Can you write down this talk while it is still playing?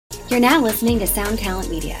You're now listening to Sound Talent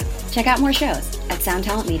Media. Check out more shows at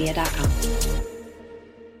soundtalentmedia.com.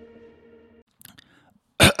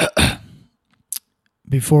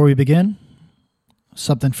 Before we begin,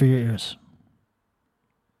 something for your ears.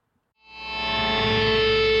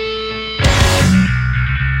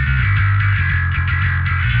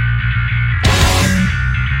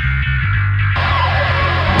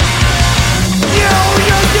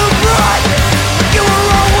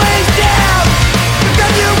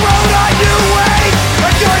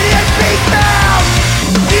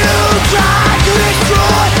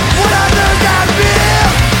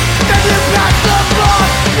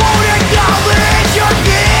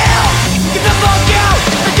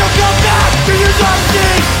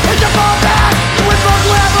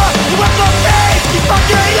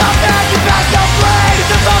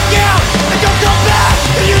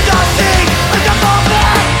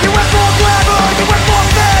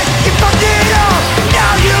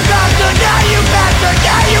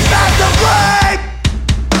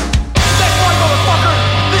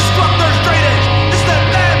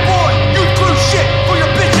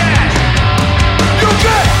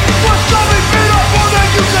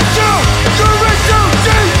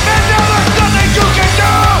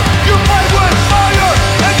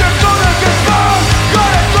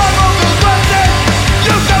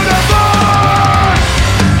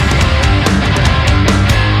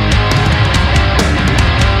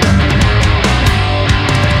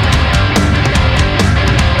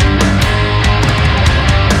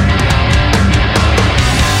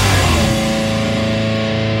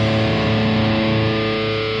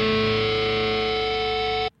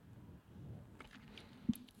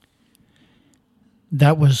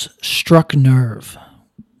 That was Struck Nerve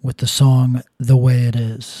with the song The Way It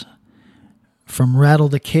Is. From Rattle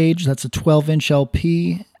the Cage, that's a 12-inch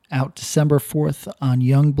LP, out December 4th on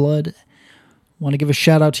Youngblood. Want to give a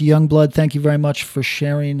shout out to Youngblood. Thank you very much for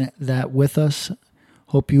sharing that with us.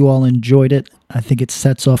 Hope you all enjoyed it. I think it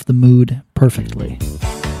sets off the mood perfectly.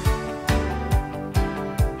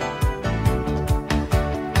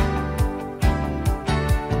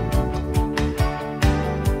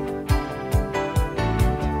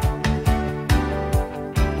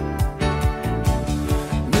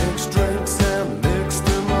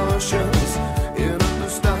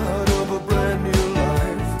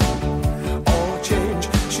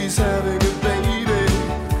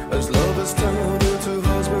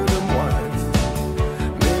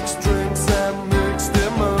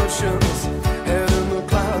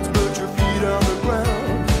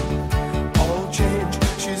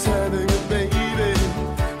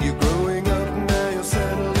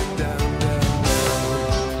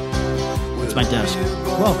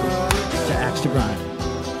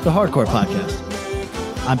 The Hardcore Podcast.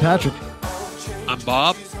 I'm Patrick. I'm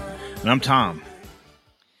Bob. And I'm Tom.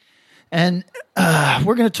 And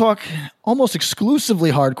we're going to talk almost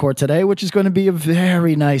exclusively hardcore today, which is going to be a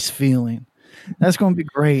very nice feeling. That's going to be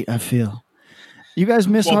great, I feel. You guys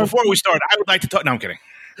miss hardcore? Before we start, I would like to talk. No, I'm kidding.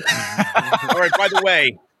 All right, by the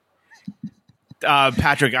way,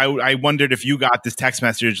 Patrick, I wondered if you got this text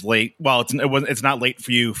message late. Well, it's not late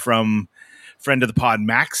for you from friend of the pod,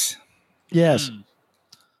 Max. Yes.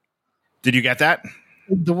 Did you get that?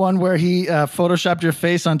 The one where he photoshopped your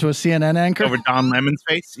face onto a CNN anchor? Over Don Lemon's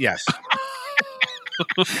face? Yes.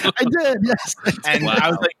 I did, yes. And wow. I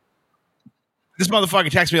was like, this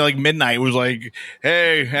motherfucker texted me like midnight. It was like,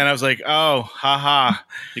 hey. And I was like, oh, haha.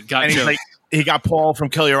 And he's like, he got Paul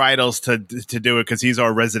from Kill Your Idols to do it because he's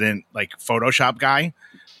our resident like Photoshop guy.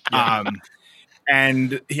 Yeah.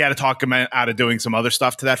 And he had to talk him out of doing some other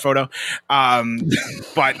stuff to that photo.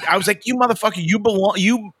 But I was like, you motherfucker,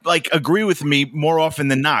 you like agree with me more often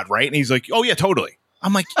than not, right? And he's like, oh yeah, totally.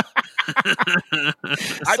 I'm like,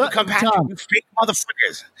 I become Patrick, you fake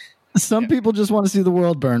motherfuckers. Some people just want to see the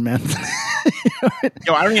world burn, man.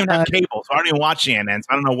 Yo, I don't even have cable, so I don't even watch CNN, so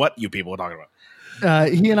I don't know what you people are talking about.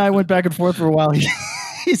 He and I went back and forth for a while.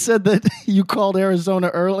 He said that you called Arizona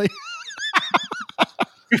early.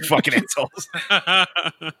 You fucking assholes.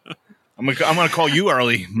 I'm gonna call you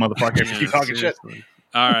early, motherfucker, if you keep talking shit.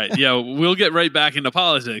 All right. Yeah, we'll get right back into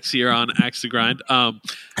politics here on Axe to Grind.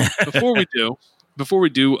 Before we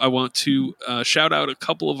do, I want to shout out a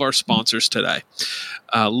couple of our sponsors today.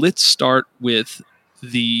 Let's start with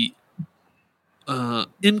the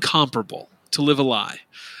incomparable To Live a Lie.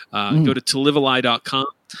 Go to tolivealie.com.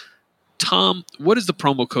 Tom, what is the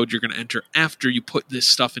promo code you're going to enter after you put this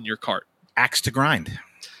stuff in your cart? Axe to Grind.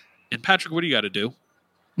 And Patrick, what do you got to do?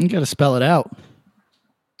 You got to spell it out.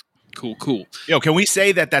 Cool. Yo, can we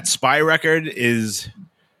say that Spy record is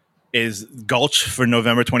Gulch for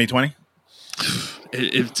November 2020?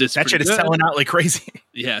 It's that shit is selling out like crazy.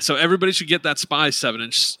 Yeah, so everybody should get that Spy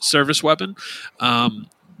 7-inch service weapon.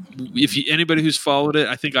 If anybody who's followed it,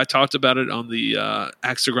 I think I talked about it on the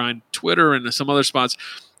Axe to Grind Twitter and some other spots.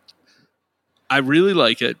 I really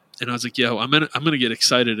like it, and I was like, "Yo, I'm gonna get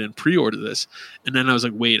excited and pre-order this." And then I was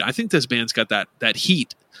like, "Wait, I think this band's got that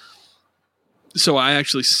heat." So I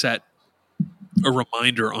actually set a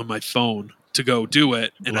reminder on my phone to go do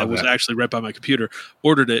it, and I was actually right by my computer.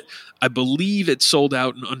 Ordered it. I believe it sold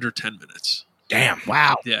out in under 10 minutes. Damn!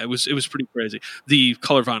 Wow. Yeah, it was pretty crazy. The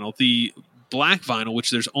color vinyl, the black vinyl, which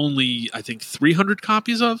there's only I think 300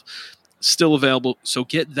 copies of, still available. So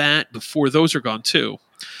get that before those are gone too.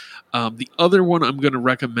 The other one I'm going to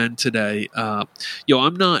recommend today,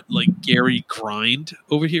 I'm not like Gary Grind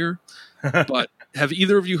over here, but have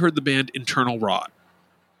either of you heard the band Internal Rot?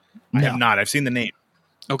 I have not. I've seen the name.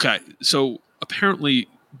 Okay, so apparently,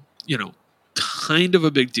 kind of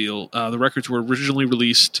a big deal. The records were originally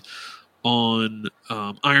released on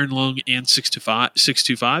Iron Lung and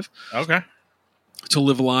 625. Okay. To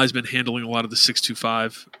Live Alive's been handling a lot of the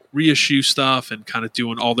 625 reissue stuff and kind of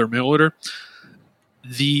doing all their mail order.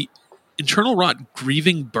 The Internal Rot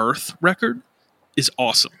Grieving Birth record is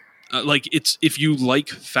awesome. If you like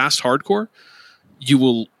fast hardcore, you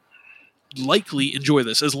will likely enjoy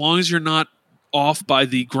this as long as you're not off by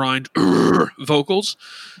the grind vocals.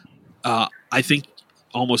 I think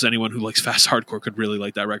almost anyone who likes fast hardcore could really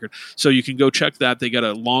like that record. So you can go check that. They got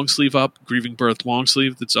a long sleeve up, Grieving Birth long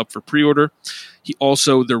sleeve that's up for pre-order. They're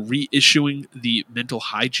reissuing the Mental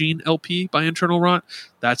Hygiene LP by Internal Rot.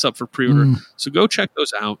 That's up for pre-order. So go check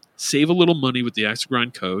those out. Save a little money with the Axe to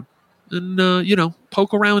Grind code. And,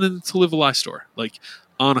 poke around in the Live Alive store. Like,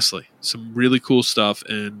 honestly, some really cool stuff.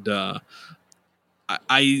 And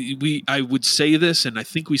I would say this, and I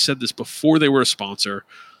think we said this before they were a sponsor,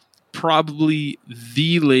 probably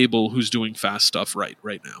the label who's doing fast stuff right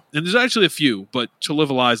now. And there's actually a few, but To Live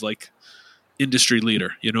Alive is like industry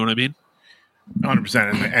leader. You know what I mean?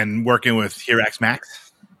 100%. And working with Hirax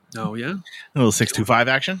Max. Oh, yeah. A little 625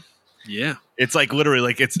 action. Yeah. It's like literally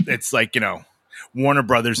like it's like, Warner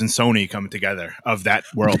Brothers and Sony coming together of that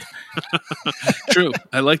world. True.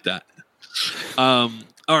 I like that. All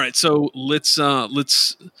right. So let's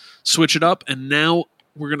switch it up. And now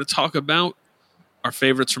we're going to talk about our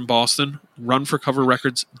favorites from Boston,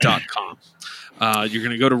 runforcoverrecords.com. You're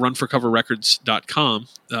going to go to runforcoverrecords.com,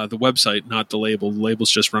 the website, not the label. The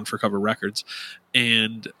label's just Run for Cover Records.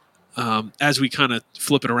 And as we kind of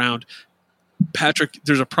flip it around, Patrick,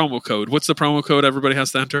 there's a promo code. What's the promo code everybody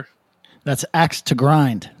has to enter? That's Axe to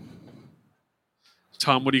Grind.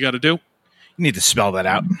 Tom, what do you got to do? You need to spell that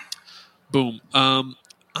out. Boom.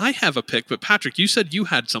 I have a pick, but Patrick, you said you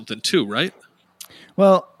had something too, right?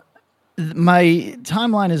 Well, my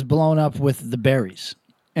timeline is blown up with the berries.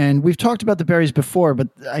 And we've talked about the berries before, but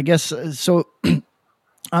I guess so.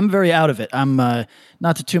 I'm very out of it. I'm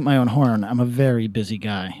not to toot my own horn. I'm a very busy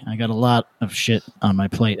guy. I got a lot of shit on my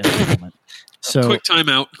plate at the moment. So quick time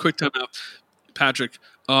out. Patrick,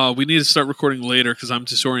 we need to start recording later because I'm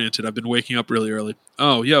disoriented. I've been waking up really early.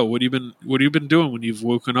 Oh, yo, what have you been doing when you've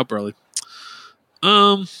woken up early?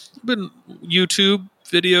 Been YouTube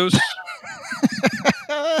videos.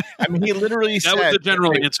 I mean, he literally said that was the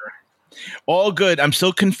general answer. All good. I'm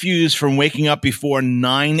still confused from waking up before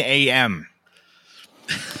 9 a.m.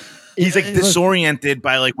 He's like disoriented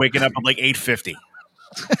by like waking up at like 8:50.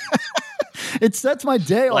 That's my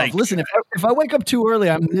day off. Listen, if I wake up too early,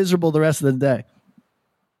 I'm miserable the rest of the day.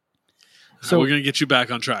 So we're gonna get you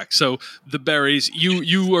back on track. So the berries,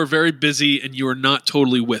 you are very busy and you are not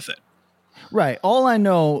totally with it. Right. All I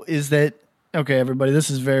know is that everybody, this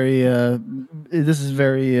is very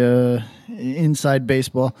inside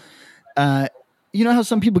baseball. You know how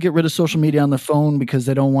some people get rid of social media on their phone because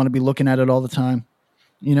they don't want to be looking at it all the time?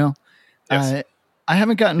 Yes. I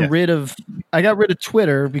haven't gotten rid of. I got rid of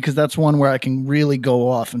Twitter because that's one where I can really go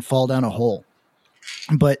off and fall down a hole.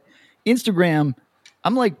 But Instagram,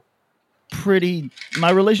 I'm like my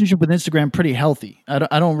relationship with Instagram pretty healthy.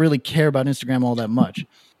 I don't really care about Instagram all that much.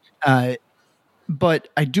 But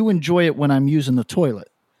I do enjoy it when I'm using the toilet.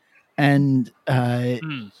 And I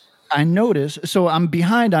notice, so I'm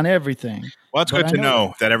behind on everything. Well, it's good to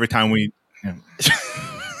know that every time we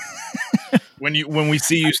when we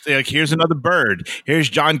see you, like, here's another bird, here's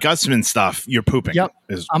John Gutzman stuff, you're pooping. Yep,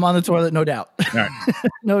 I'm on the toilet, no doubt. All right.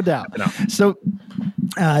 No doubt. No. So,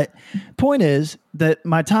 point is that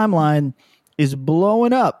my timeline is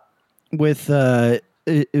blowing up with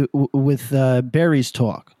Barry's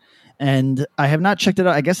talk, and I have not checked it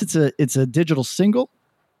out. I guess it's a digital single.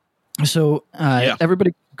 So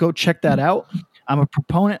everybody go check that out. I'm a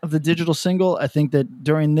proponent of the digital single. I think that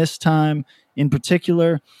during this time, in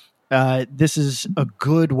particular, this is a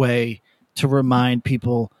good way to remind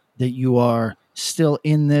people that you are still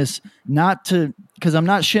in this. Not to, because I'm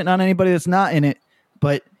not shitting on anybody that's not in it,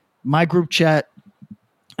 but my group chat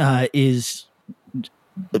is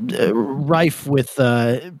rife with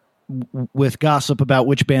gossip about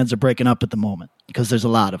which bands are breaking up at the moment, because there's a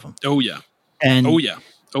lot of them. Oh yeah. And oh yeah.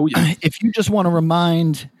 If you just want to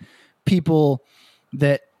remind people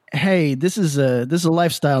that, hey, this is a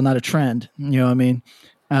lifestyle, not a trend, you know what I mean?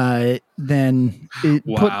 Then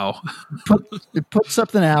put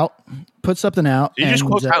something out. Put something out. Did you just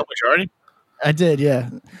quote Kyle Majority? I did, yeah.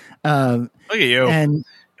 Look at you. And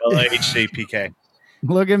HCPK.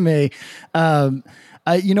 Look at me.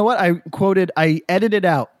 You know what? I edited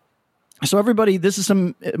out. So everybody, this is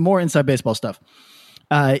some more inside baseball stuff.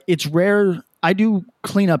 It's rare. I do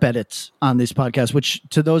cleanup edits on these podcasts, which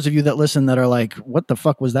to those of you that listen that are like, what the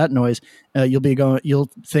fuck was that noise? You'll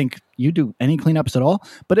think, you do any cleanups at all?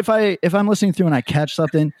 But if I'm listening through and I catch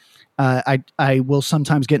something, I will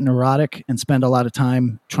sometimes get neurotic and spend a lot of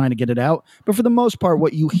time trying to get it out. But for the most part,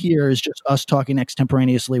 what you hear is just us talking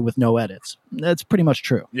extemporaneously with no edits. That's pretty much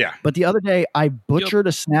true. Yeah. But the other day I butchered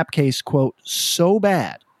a Snapcase quote so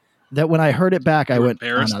bad that when I heard it back, I went,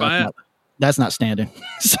 embarrassed by it. That's not standing.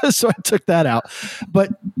 so I took that out. But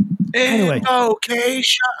anyway,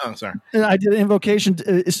 invocation. Oh, sorry. I did an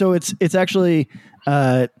invocation. So it's actually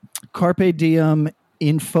Carpe Diem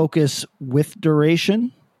in focus with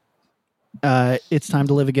duration. It's time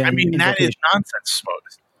to live again. I mean, that is nonsense.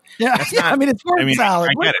 Yeah, I mean, it's word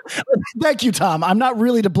salad. I get it. Thank you, Tom. I'm not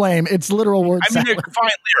really to blame. It's literal word salad. I mean, they're fine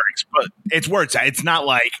lyrics, but it's word salad. It's not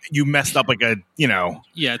like you messed up like a,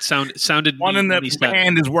 Yeah, it sounded. One in the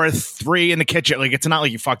hand is worth 3 in the kitchen. Like, it's not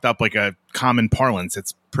like you fucked up like a common parlance.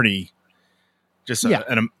 It's pretty just, it's like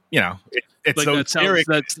those lyrics.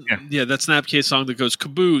 That Snapcase song that goes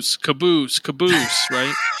caboose, caboose, caboose,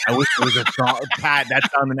 right? I wish there was a song. Pat,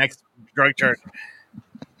 that's on the next drug chart.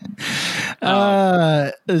 Shout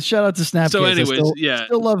out to Snapcase. So, anyways,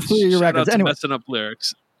 still love your records. Anyway, messing up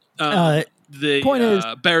lyrics. The point is,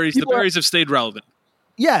 the berries have stayed relevant.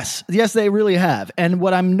 Yes, they really have. And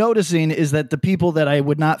what I'm noticing is that the people that I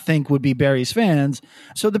would not think would be Barry's fans,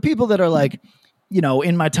 so the people that are like,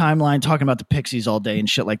 in my timeline talking about the Pixies all day and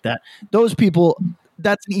shit like that, those people,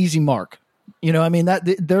 that's an easy mark. I mean,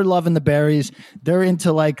 that they're loving the Berries. They're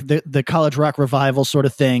into like the college rock revival sort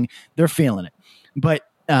of thing. They're feeling it. But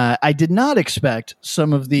I did not expect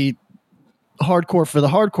some of the hardcore for the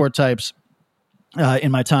hardcore types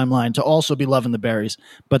in my timeline to also be loving the Berries,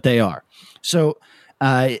 but they are. So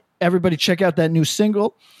everybody check out that new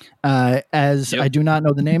single. I do not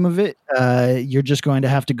know the name of it. You're just going to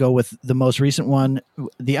have to go with the most recent one.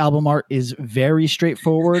 The album art is very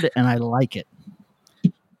straightforward, and I like it.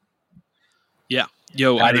 Yeah.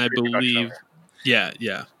 And I believe,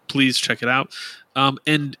 yeah. Please check it out.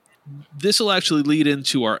 And this will actually lead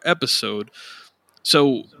into our episode.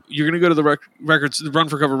 So you're going to go to the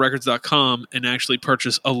runforcoverrecords.com and actually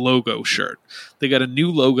purchase a logo shirt. They got a new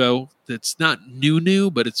logo that's not new,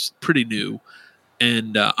 but it's pretty new.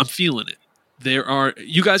 And I'm feeling it.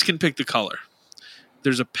 You guys can pick the color.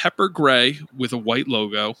 There's a pepper gray with a white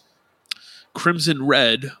logo, crimson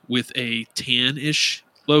red with a tan-ish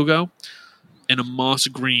logo, and a moss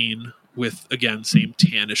green with, again, same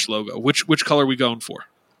tan-ish logo. Which color are we going for?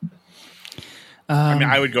 I mean,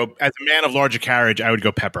 I would go, as a man of larger carriage, I would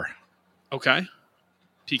go pepper. Okay.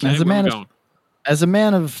 PK, as a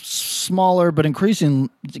man of smaller but increasing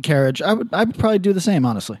carriage, I would probably do the same,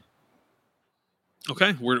 honestly.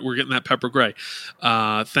 Okay, we're getting that pepper gray.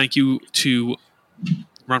 Thank you to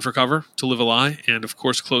Run for Cover, To Live a Lie, and of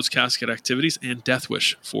course Closed Casket Activities and Death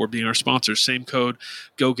Wish for being our sponsors. Same code,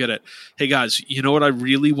 go get it. Hey guys, you know what I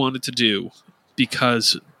really wanted to do,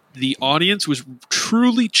 because the audience was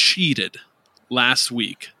truly cheated last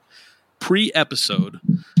week. Pre-episode,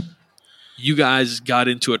 you guys got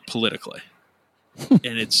into it politically, and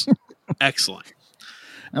it's excellent.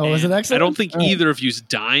 Oh, was it excellent? I don't think either of you's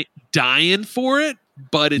dying for it,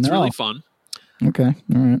 but it's really fun. Okay,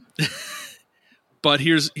 all right. But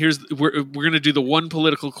we're going to do the one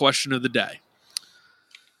political question of the day.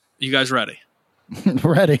 You guys ready?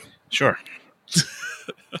 Ready. Sure.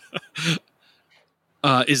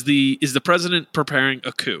 Is the president preparing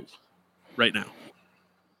a coup right now?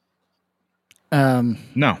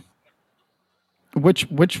 No.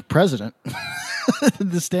 Which president?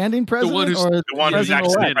 The standing president, the one who's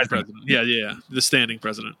actually standing president? Yeah, the standing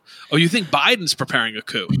president. Oh, you think Biden's preparing a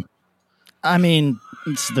coup? I mean,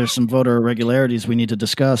 there's some voter irregularities we need to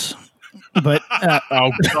discuss. But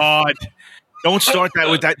oh God, Don't start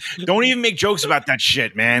that with that. Don't even make jokes about that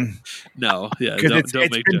shit, man. No, yeah, because it's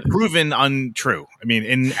been proven untrue. I mean,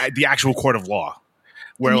 in the actual court of law,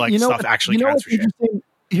 where like stuff actually counts for shit.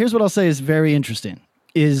 Here's what I'll say is very interesting: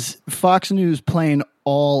 is Fox News playing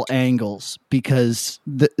all angles because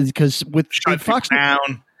with Fox down.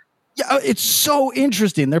 Yeah, it's so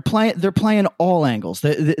interesting. They're playing all angles.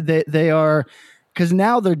 They are, because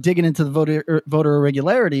now they're digging into the voter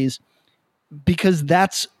irregularities. Because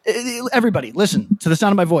that's everybody. Listen to the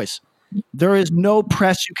sound of my voice. There is no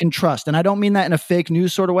press you can trust, and I don't mean that in a fake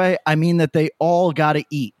news sort of way. I mean that they all got to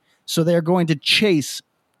eat, so they're going to chase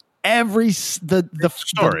every the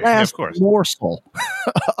last morsel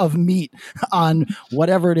of meat on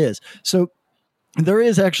whatever it is. So there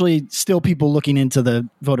is actually still people looking into the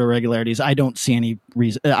voter irregularities. I don't see any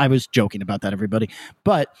reason. I was joking about that, everybody,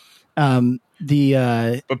 but people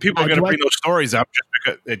are going to bring those stories up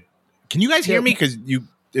just because. Can you guys hear me? Because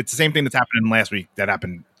it's the same thing that's happening last week that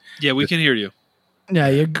happened. Yeah, we can hear you. Yeah,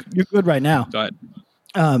 you're good right now. Go ahead.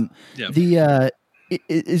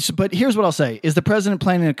 But here's what I'll say: is the president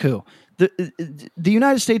planning a coup? The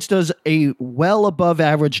United States does a well above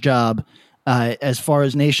average job as far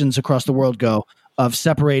as nations across the world go of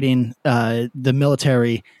separating the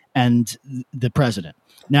military and the president.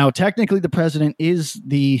 Now, technically, the president is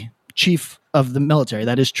the chief of the military.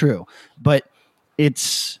 That is true, but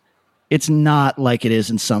it's not like it is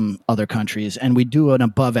in some other countries, and we do an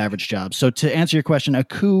above average job. So to answer your question, a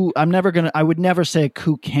coup, I would never say a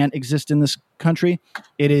coup can't exist in this country.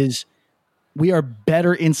 We are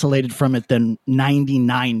better insulated from it than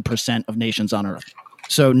 99% of nations on earth.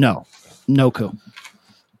 So no coup.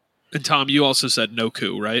 And Tom, you also said no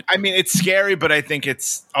coup, right? I mean, it's scary, but I think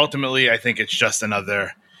it's just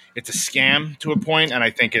it's a scam to a point. And I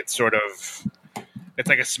think it's it's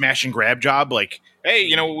like a smash and grab job. Like,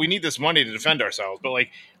 hey, we need this money to defend ourselves. But like,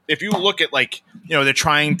 if you look at they're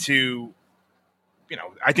trying to,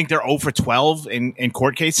 I think they're 0 for 12 in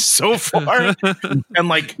court cases so far.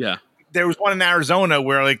 And there was one in Arizona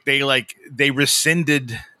where they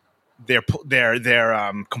rescinded their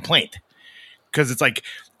complaint because it's like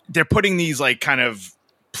they're putting these kind of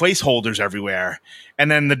placeholders everywhere. And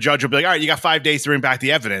then the judge will be like, all right, you got 5 days to bring back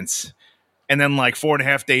the evidence. And then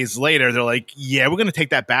 4.5 days later, they're like, yeah, we're going to take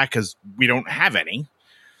that back because we don't have any.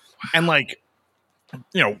 And a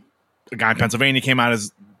guy in Pennsylvania came out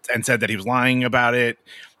and said that he was lying about it.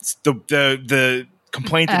 The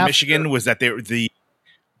complaint in Michigan was that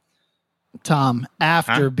Tom,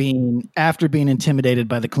 after being intimidated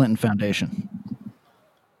by the Clinton Foundation.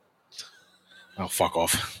 Oh, fuck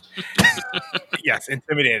off. Yes,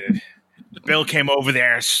 intimidated. Bill came over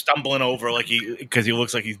there stumbling over because he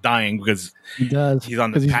looks like he's dying because he does. He's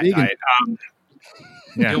on the pat diet.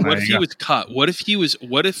 What if he was cut? What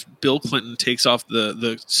if Bill Clinton takes off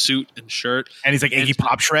the suit and shirt and he's like Iggy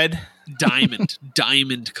Pop shred? Diamond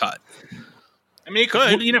cut. I mean, he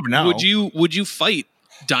could. You never know. Would you fight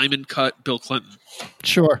diamond cut Bill Clinton?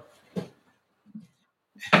 Sure.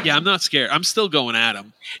 Yeah, I'm not scared. I'm still going at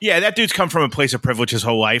him. Yeah, that dude's come from a place of privilege his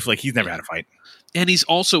whole life. He's never had a fight. And he's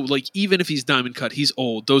also even if he's diamond cut, he's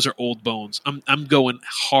old. Those are old bones. I'm going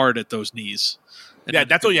hard at those knees. And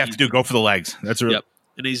that's all you have to do. Go for the legs. That's real. Yep.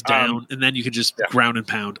 And he's down, and then you can just ground and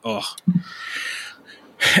pound. Oh,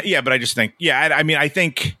 yeah. But I just think, I mean, I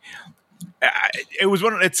think it was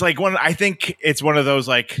one. It's I think it's one of those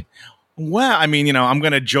well, I mean, I'm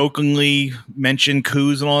going to jokingly mention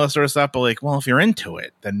coups and all that sort of stuff, but if you're into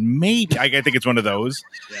it, then maybe I think it's one of those.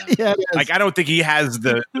 Yeah. I don't think he has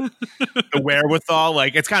the wherewithal.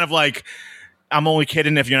 It's kind of I'm only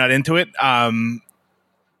kidding if you're not into it. I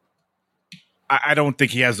don't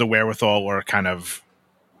think he has the wherewithal or kind of,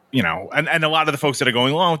 and a lot of the folks that are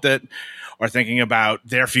going along with it are thinking about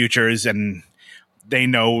their futures and they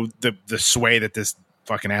know the sway that this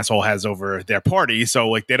fucking asshole has over their party.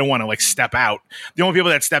 So they don't want to step out. The only people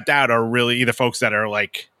that stepped out are really either folks that are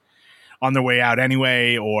on their way out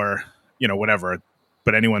anyway, or, whatever.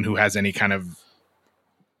 But anyone who has any kind of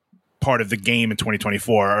part of the game in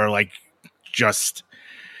 2024 are just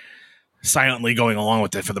silently going along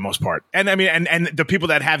with it for the most part. And I mean, and the people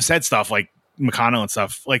that have said stuff like McConnell and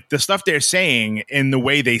stuff, the stuff they're saying in the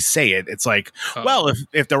way they say it, it's well,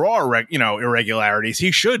 if there are, irregularities,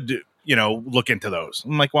 he should, look into those.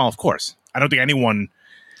 I'm well, of course. I don't think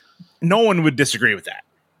no one would disagree with that.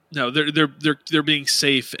 No, they're being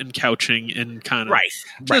safe and couching and kind of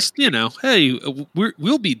just hey,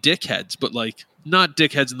 we'll be dickheads, but not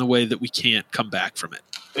dickheads in the way that we can't come back from it.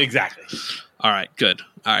 Exactly. All right, good.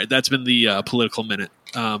 All right, that's been the political minute.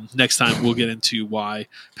 Next time we'll get into why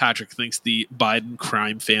Patrick thinks the Biden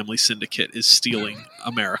crime family syndicate is stealing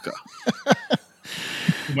America.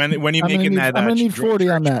 when you making that, I'm gonna need 40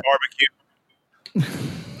 on that barbecue.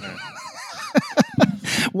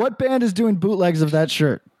 What band is doing bootlegs of that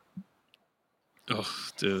shirt? Oh,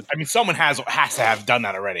 dude. I mean, someone has to have done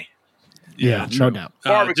that already. Yeah, no doubt.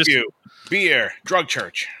 Barbecue, beer, drug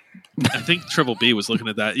church. I think Triple B was looking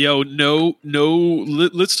at that. Yo, no.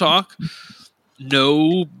 Let's talk.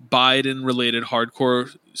 No Biden related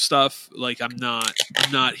hardcore stuff. Like I'm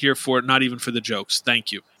not here for it. Not even for the jokes.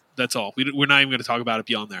 Thank you. That's all. We're not even going to talk about it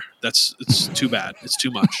beyond there. It's too bad. It's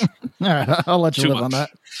too much. All right, I'll let you live on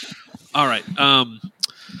that. All right,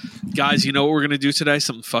 guys. You know what we're going to do today?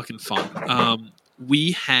 Something fucking fun.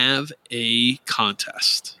 We have a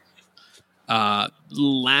contest.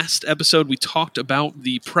 Last episode, we talked about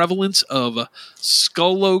the prevalence of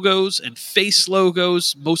skull logos and face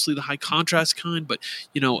logos, mostly the high contrast kind, but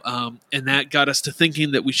and that got us to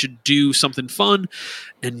thinking that we should do something fun.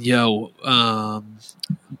 And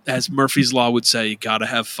as Murphy's Law would say, you gotta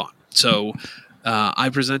have fun. So I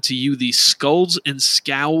present to you the Skulls and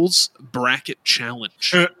Scowls Bracket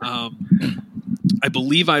Challenge. I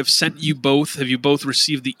believe I've sent you both. Have you both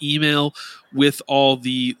received the email with all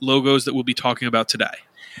the logos that we'll be talking about today?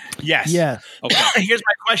 Yes. Yeah. Okay. Here's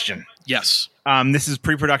my question. Yes. This is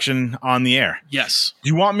pre-production on the air. Yes. Do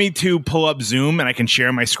you want me to pull up Zoom and I can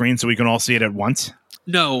share my screen so we can all see it at once?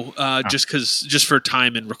 No, just for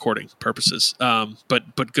time and recording purposes.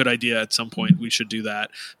 But good idea. At some point, we should do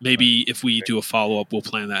that. Maybe if we do a follow-up, we'll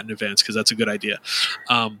plan that in advance because that's a good idea.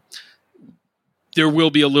 There will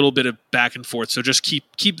be a little bit of back and forth, so just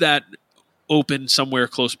keep that open somewhere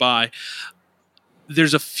close by.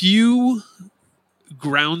 There's a few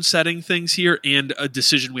ground setting things here and a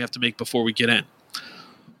decision we have to make before we get in.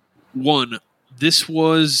 One, this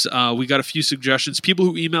was we got a few suggestions. People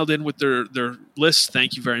who emailed in with their lists,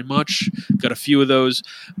 thank you very much. Got a few of those.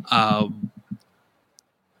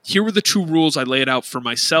 Here were the two rules I laid out for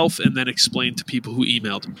myself and then explained to people who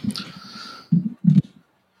emailed.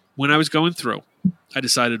 When I was going through, I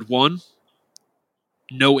decided, one,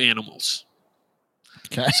 no animals.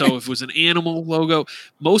 Okay. So if it was an animal logo,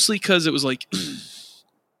 mostly because it was like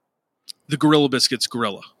the Gorilla Biscuits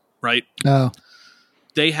gorilla, right? Oh.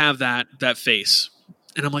 They have that face.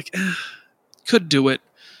 And I'm like, could do it.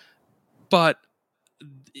 But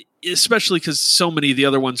especially because so many of the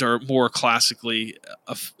other ones are more classically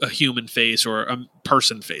a human face or a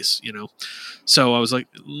person face, So I was like,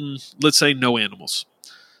 let's say no animals.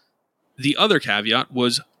 The other caveat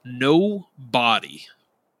was no body.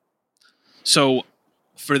 So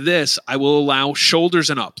for this, I will allow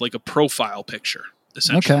shoulders and up, like a profile picture,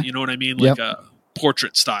 essentially. Okay. You know what I mean? Like a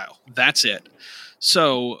portrait style. That's it.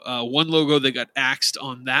 So one logo that got axed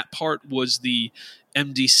on that part was the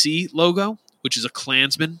MDC logo, which is a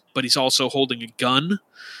Klansman, but he's also holding a gun.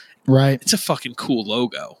 Right. It's a fucking cool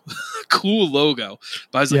logo. Cool logo.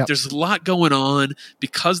 But I was like, there's a lot going on.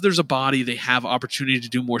 Because there's a body, they have opportunity to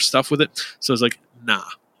do more stuff with it. So I was like, nah.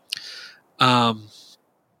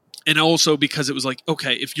 And also because it was like,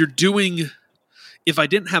 okay, if I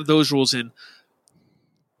didn't have those rules in,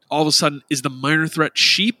 all of a sudden, is the minor threat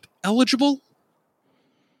sheep eligible?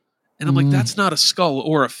 And I'm like, that's not a skull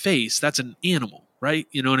or a face. That's an animal. Right?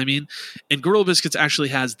 You know what I mean? And Gorilla Biscuits actually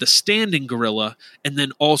has the standing gorilla and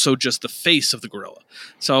then also just the face of the gorilla.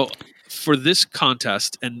 So for this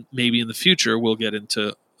contest, and maybe in the future, we'll get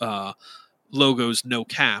into logos, no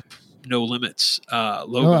cap, no limits,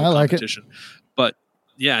 logo competition. Like it. But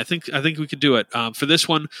yeah, I think we could do it. For this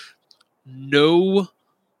one, no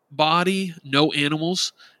body, no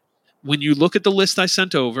animals. When you look at the list I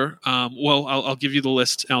sent over, I'll give you the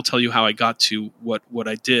list and I'll tell you how I got to what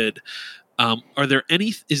I did.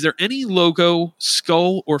 Is there any logo,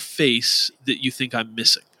 skull, or face that you think I'm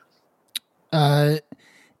missing? I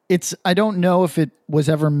don't know if it was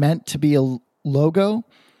ever meant to be a logo,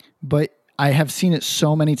 but I have seen it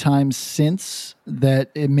so many times since that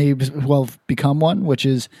it may well become one, which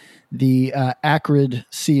is the Acrid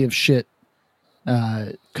Sea of Shit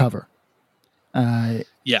cover.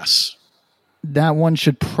 Yes. That one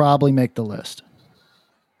should probably make the list.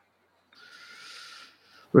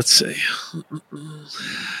 Let's see.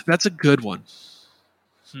 That's a good one.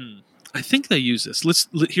 I think they use this.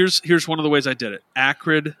 Here's one of the ways I did it.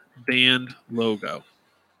 Acrid band logo.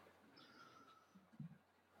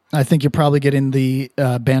 I think you're probably getting the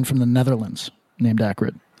band from the Netherlands named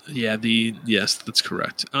Acrid. Yeah, yes, that's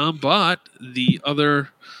correct. But the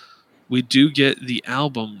other, we do get the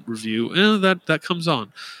album review. That comes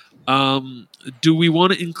on. Do we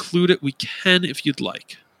want to include it? We can if you'd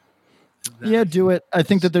like. Yeah, do it. I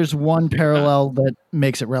think that there's one parallel that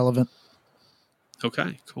makes it relevant.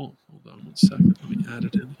 Okay, cool. Hold on one second. Let me add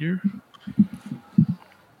it in here.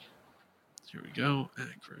 Here we go.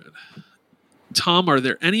 Acrid. Tom, are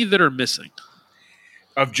there any that are missing?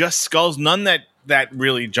 Of just skulls, none that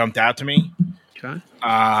really jumped out to me. Okay.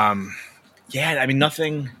 Yeah, I mean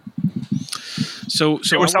nothing. So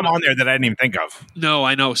there was some on there that I didn't even think of. No,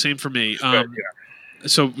 I know. Same for me.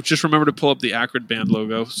 So just remember to pull up the Acrid band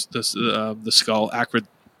logo, the skull. Acrid.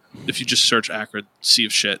 If you just search Acrid, Sea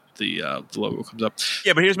of Shit, the logo comes up.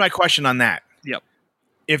 Yeah, but here's my question on that. Yep.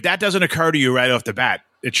 If that doesn't occur to you right off the bat,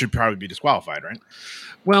 it should probably be disqualified, right?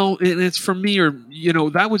 Well, it's for me, or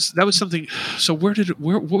that was something. So what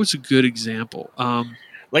was a good example?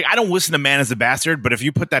 Like, I don't listen to Man as a Bastard, but if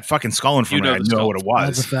you put that fucking skull in front of me, I know what it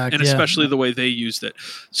was. That's a fact, and especially the way they used it.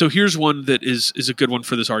 So here's one that is a good one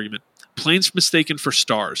for this argument. Planes Mistaken for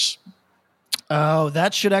Stars. Oh,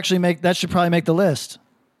 that should probably make the list.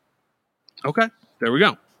 Okay, there we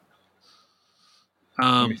go.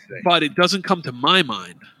 But it doesn't come to my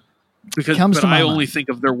mind because I only think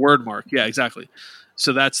of their word mark. Yeah, exactly.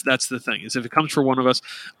 So that's the thing, is if it comes for one of us,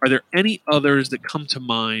 are there any others that come to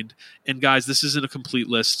mind? And guys, this isn't a complete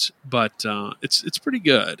list, but it's pretty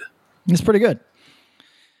good. It's pretty good.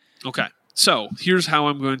 Okay, so here's how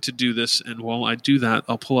I'm going to do this, and while I do that,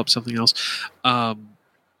 I'll pull up something else. How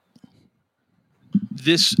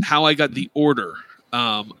I got the order.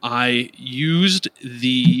 I used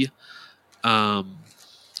the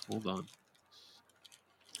hold on.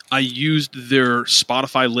 I used their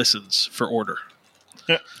Spotify listens for order.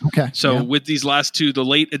 Okay. So with these last two, the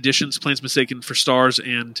late additions, Planes Mistaken for Stars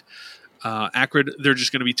and Acrid, they're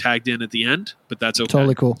just going to be tagged in at the end, but that's okay.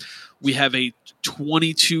 Totally cool. We have a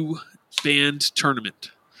 22 band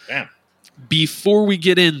tournament. Damn. Before we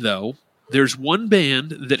get in, though, there's one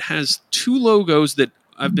band that has two logos that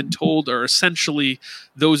I've been told are essentially,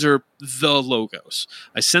 those are the logos.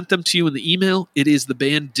 I sent them to you in the email. It is the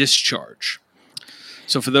band Discharge.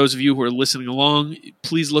 So for those of you who are listening along,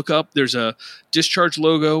 please look up. There's a Discharge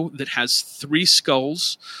logo that has three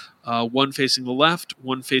skulls, one facing the left,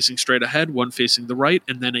 one facing straight ahead, one facing the right,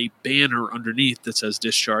 and then a banner underneath that says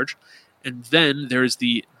Discharge. And then there's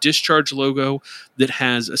the Discharge logo that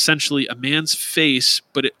has essentially a man's face,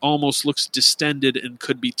 but it almost looks distended and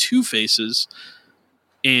could be two faces,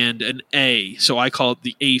 and an A. So I call it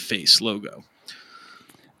the A-face logo.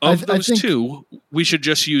 Of those two, we should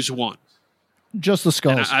just use one. Just the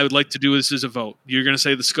skulls. And I would like to do this as a vote. You're going to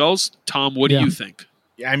say the skulls? Tom, what do you think?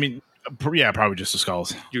 Yeah, I mean, probably just the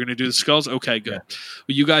skulls. You're going to do the skulls? Okay, good. Yeah.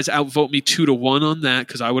 Well, you guys outvote me 2-1 on that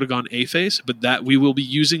because I would have gone A-face, but that we will be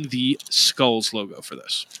using the skulls logo for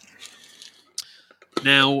this.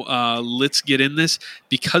 Now, let's get in this.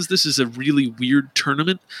 Because this is a really weird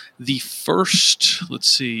tournament, the first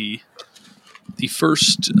 10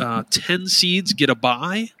 seeds get a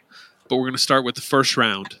bye, but we're going to start with the first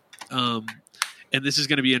round. And this is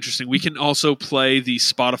going to be interesting. We can also play the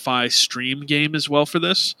Spotify stream game as well for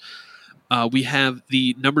this. We have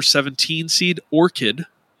the number 17 seed, Orchid,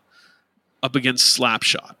 up against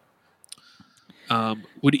Slapshot.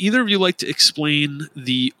 Would either of you like to explain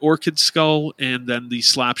the Orchid skull and then the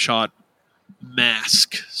Slapshot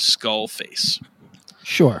mask skull face?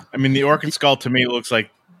 Sure. I mean, the Orchid skull to me looks like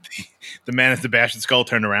the Man as the Bastard skull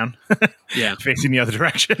turned around. Yeah. Facing the other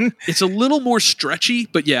direction. It's a little more stretchy,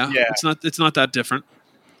 but it's not that different.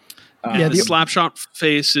 The Slapshot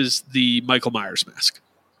face is the Michael Myers mask.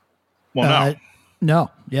 Well,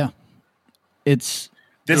 no. Yeah. This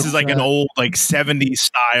is like an old 70s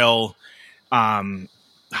style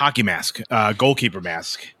hockey mask, goalkeeper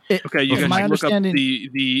mask. Okay, you guys should look up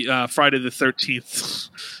the Friday the 13th.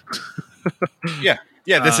 Yeah,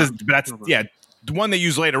 the one they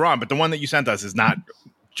use later on, but the one that you sent us is not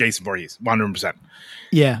Jason Voorhees, 100%.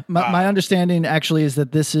 Yeah, my understanding actually is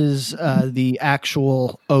that this is the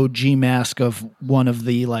actual OG mask of one of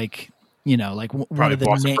the one of the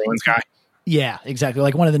Boston Bruins guy. Yeah, exactly,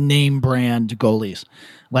 like one of the name brand goalies,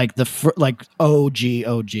 like OG.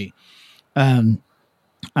 I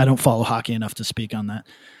don't follow hockey enough to speak on that.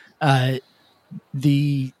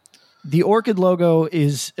 The Orchid logo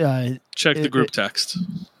is check the group text.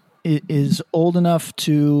 It is old enough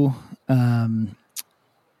to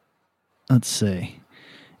let's see.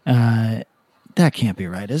 That can't be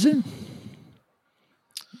right, is it?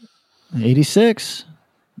 86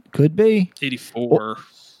 could be 84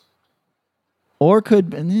 or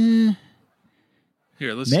could be.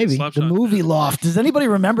 Here, let's maybe the movie Loft. Does anybody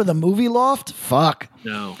remember the movie Loft? Fuck.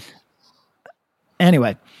 No.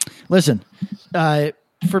 Anyway, listen.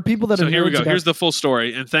 For people that so here we go. Here's the full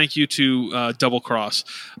story, and thank you to Double Cross.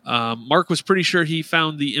 Mark was pretty sure he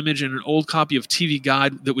found the image in an old copy of TV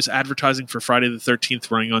Guide that was advertising for Friday the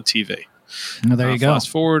 13th running on TV. Well, there you go. Fast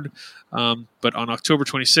forward, but on October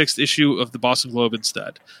 26th issue of the Boston Globe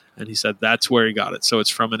instead. And he said that's where he got it. So it's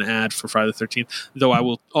from an ad for Friday the 13th. Though I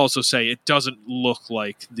will also say it doesn't look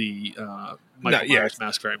like the Michael Myers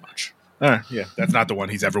mask very much. Yeah, that's not the one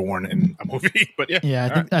he's ever worn in a movie. But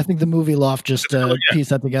yeah, I think the movie loft just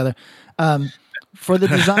pieced that together. For the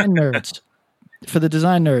design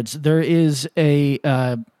nerds, there is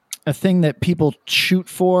a thing that people shoot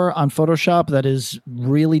for on Photoshop that is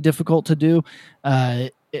really difficult to do,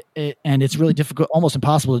 and it's really difficult, almost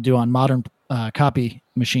impossible to do on modern copy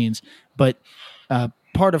machines. But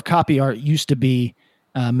part of copy art used to be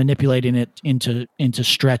manipulating it into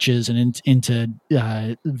stretches and into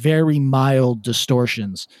very mild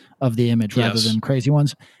distortions of the image rather than crazy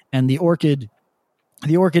ones. And the orchid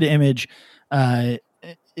image, I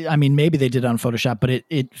mean, maybe they did it on Photoshop, but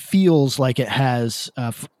it feels like it has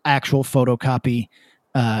actual photocopy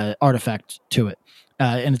artifact to it,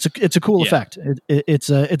 and it's a cool effect. It's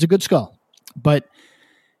a good skull. But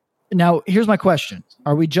now here's my question: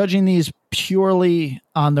 are we judging these purely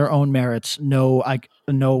on their own merits? No,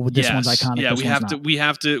 this one's iconic. Yeah,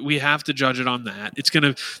 we have to judge it on that. It's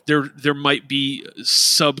gonna there might be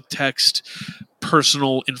subtext,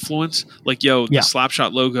 personal influence. Like the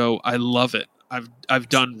Slapshot logo, I love it. I've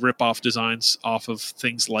done rip-off designs off of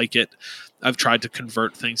things like it. I've tried to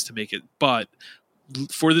convert things to make it. But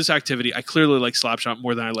for this activity, I clearly like Slapshot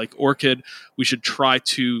more than I like Orchid. We should try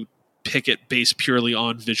to pick it based purely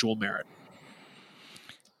on visual merit.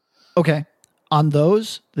 Okay. On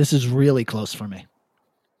those, this is really close for me.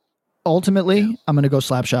 Ultimately, I'm going to go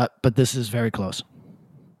Slapshot, but this is very close.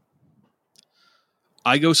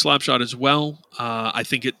 I go Slapshot as well. I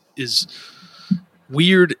think it is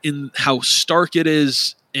weird in how stark it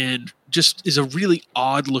is and just is a really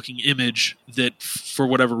odd looking image that for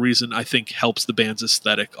whatever reason I think helps the band's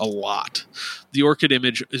aesthetic a lot. The Orchid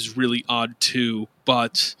image is really odd too,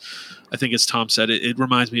 but I think as Tom said, it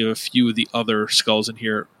reminds me of a few of the other skulls in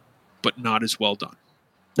here, but not as well done.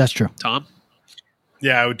 That's true. Tom?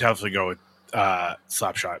 Yeah, I would definitely go with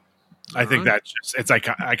Slapshot. I think that's just, it's like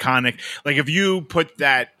iconic. Like if you put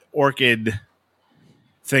that Orchid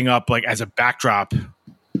thing up like as a backdrop,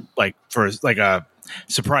 like for like a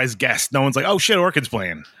surprise guest, no one's like, oh shit, Orchid's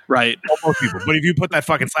playing. Right. Most people. But if you put that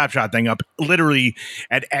fucking Slapshot thing up literally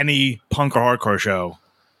at any punk or hardcore show,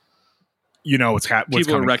 you know what's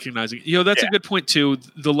people are recognizing. That's a good point too.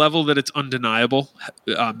 The level that it's undeniable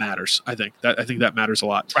matters. I think that matters a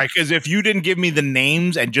lot. Right, because if you didn't give me the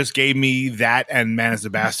names and just gave me that and Man is the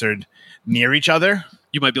Bastard near each other,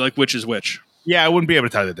 you might be like, which is which? Yeah, I wouldn't be able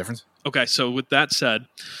to tell you the difference. Okay, so with that said,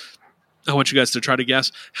 I want you guys to try to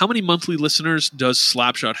guess how many monthly listeners does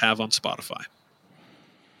Slapshot have on Spotify?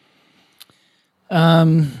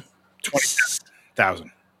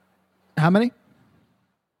 27,000. How many?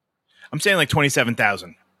 I'm saying like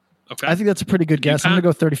 27,000. Okay, I think that's a pretty good guess. I'm going to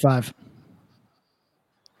go 35.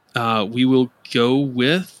 We will go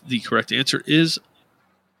with the correct answer is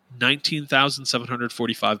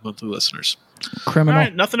 19,745 monthly listeners. Criminal. All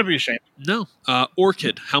right, nothing to be ashamed. No.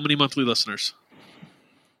 Orchid, how many monthly listeners?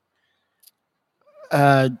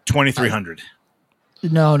 2,300.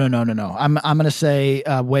 No. I'm going to say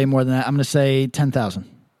way more than that. I'm going to say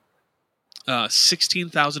 10,000.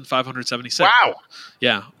 16,576. Wow.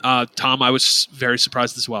 Yeah. Tom, I was very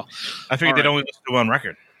surprised as well. I figured they'd only listen to on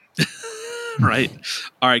record. Right.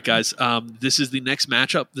 All right, guys. This is the next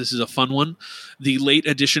matchup. This is a fun one. The late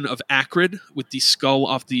edition of Acrid with the skull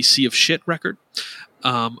off the Sea of Shit record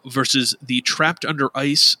versus the Trapped Under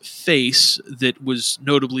Ice face that was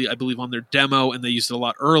notably, I believe, on their demo, and they used it a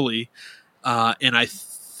lot early. And I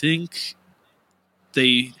think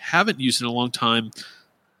they haven't used it in a long time,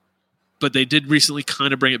 but they did recently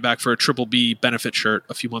kind of bring it back for a Triple B benefit shirt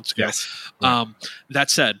a few months ago. Yes.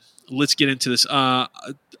 That said, let's get into this.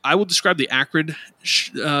 I will describe the Acrid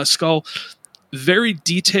skull. Very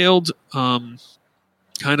detailed, kind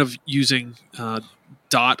of using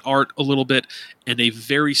dot art a little bit, and a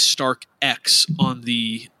very stark X on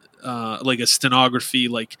the like a stenography,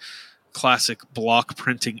 like classic block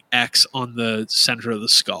printing X on the center of the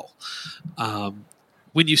skull.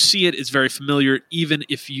 When you see it, it's very familiar, even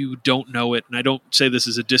if you don't know it. And I don't say this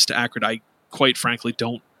as a diss to Acrid. I quite frankly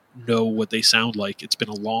don't know what they sound like. It's been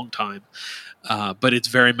a long time. But it's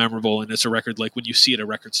very memorable, and it's a record like when you see it at a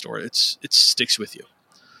record store, it sticks with you.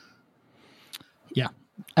 Yeah,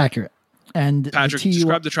 accurate. And Patrick,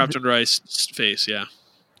 describe the Trapped Under Ice face. Yeah.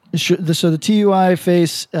 So the TUI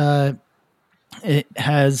face, it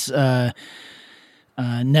has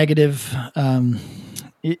negative.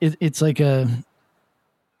 It's like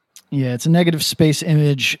it's a negative space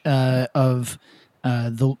image of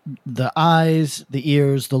the eyes, the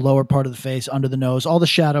ears, the lower part of the face, under the nose, all the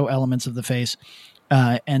shadow elements of the face,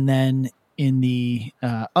 and then in the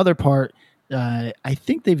other part, I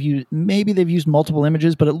think they've used multiple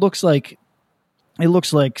images, but it looks like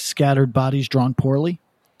scattered bodies drawn poorly.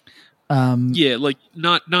 Like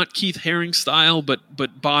not Keith Haring style,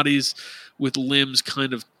 but bodies with limbs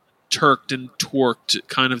kind of turked and torqued,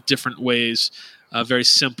 kind of different ways. Very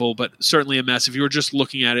simple, but certainly a mess. If you were just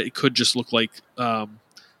looking at it, it could just look like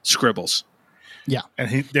scribbles. Yeah,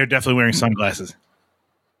 and they're definitely wearing sunglasses.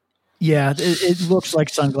 Yeah, it looks like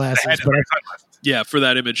sunglasses. Yeah, for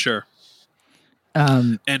that image, sure.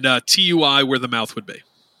 And TUI where the mouth would be.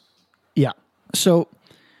 Yeah. So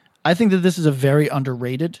I think that this is a very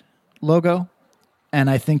underrated logo, and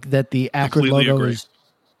I think that the Acrid logo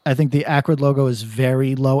is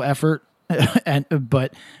very low effort,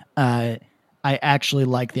 but I actually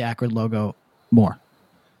like the Acrid logo more.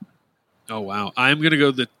 Oh wow! I'm going to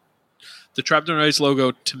go the Trapped Under Ice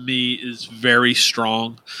logo. To me, is very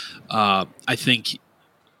strong. I think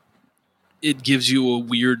it gives you a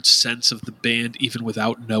weird sense of the band even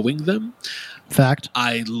without knowing them. Fact.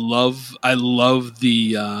 I love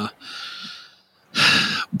the.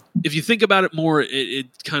 If you think about it more, it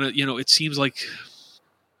kind of, it seems like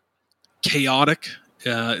chaotic.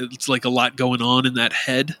 It's like a lot going on in that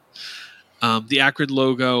head. The Acrid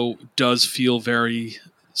logo does feel very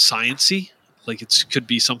sciencey, like it could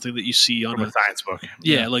be something that you see on a science book.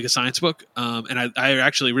 Yeah, like a science book. And I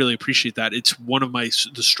actually really appreciate that. It's one of the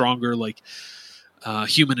stronger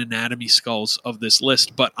human anatomy skulls of this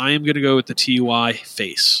list. But I am going to go with the TUI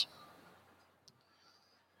face.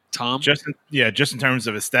 Tom? Just in terms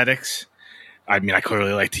of aesthetics, I mean, I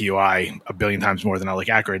clearly like TUI a billion times more than I like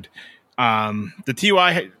Acrid. The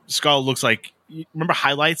TUI skull looks like, remember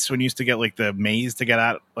Highlights when you used to get like the maze to get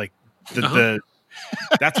out? Like the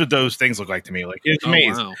that's what those things look like to me. Like it's a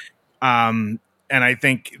maze. Wow. And I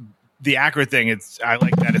think the Acrid thing, I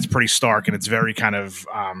like that it's pretty stark and it's very kind of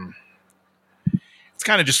it's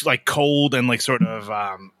kind of just like cold and like sort of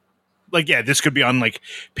this could be on like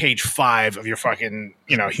page 5 of your fucking,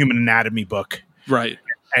 human anatomy book. Right.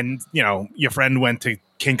 And, your friend went to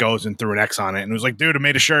Kinko's and threw an X on it and was like, dude, I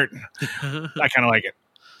made a shirt. I kind of like it.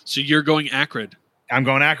 So you're going Acrid. I'm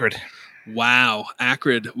going Acrid. Wow.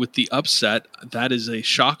 Acrid with the upset. That is a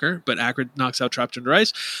shocker, but Acrid knocks out Trapped Under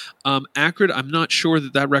Ice. Acrid, I'm not sure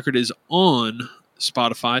that record is on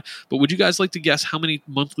Spotify, but would you guys like to guess how many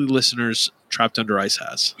monthly listeners Trapped Under Ice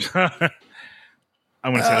has?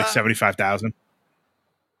 I'm going to say like 75,000.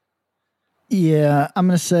 Yeah, I'm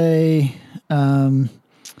going to say, I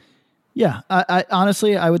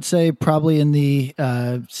honestly, I would say probably in the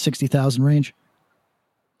 60,000 range.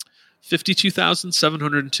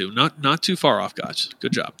 52,702. Not too far off, guys.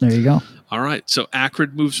 Good job. There you go. All right, so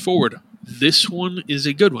Acrid moves forward. This one is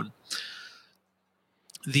a good one.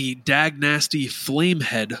 The Dag Nasty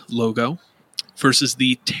Flamehead logo versus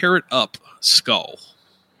the Tear It Up skull.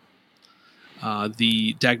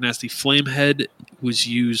 The Dag Nasty Flamehead was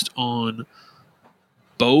used on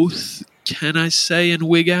both Can I Say and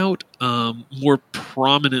Wig Out, more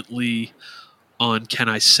prominently on Can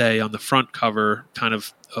I Say on the front cover, kind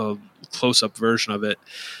of a close-up version of it.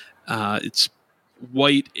 It's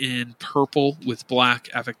white and purple with black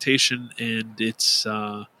affectation, and it's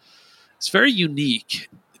very unique.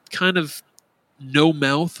 Kind of no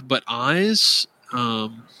mouth but eyes,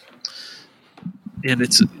 and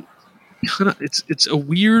it's a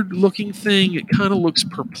weird looking thing. It kind of looks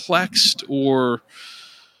perplexed, or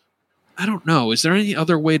I don't know. Is there any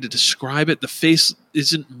other way to describe it? The face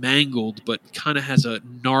isn't mangled, but kind of has a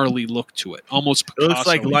gnarly look to it. Almost Picasso. It looks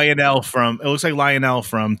like Lionel from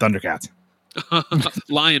Thundercats.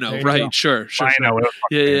 Lionel, right? Go. Sure. Lionel,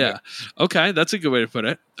 Yeah. Okay, that's a good way to put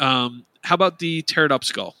it. How about the Tear It Up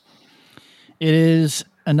skull? It is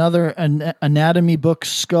another anatomy book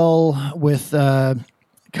skull with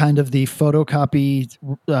kind of the photocopy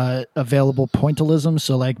available pointillism.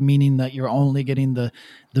 So like meaning that you're only getting the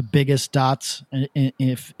biggest dots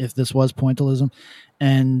if this was pointillism,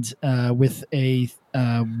 and with a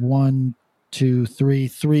 1, 2, 3,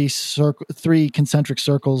 three concentric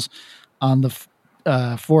circles on the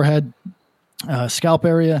forehead, scalp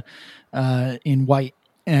area in white,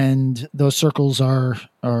 and those circles are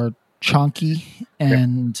chunky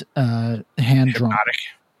and hand drawn.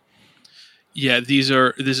 Yeah, this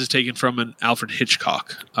is taken from an Alfred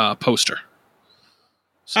Hitchcock poster.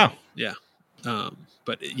 So, yeah.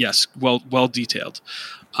 But yes, well detailed.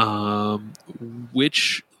 Let's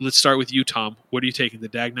start with you, Tom. What are you taking, the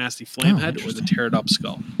Dag Nasty Flamehead or the Tear It Up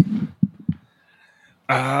skull?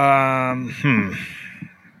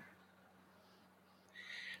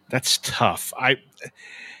 That's tough. I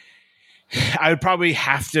would probably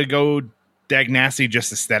have to go Dag Nasty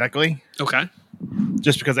just aesthetically. Okay.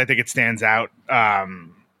 Just because I think it stands out.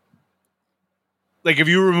 Like if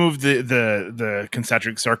you remove the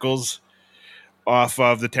concentric circles off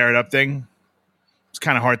of the Tear It Up thing, it's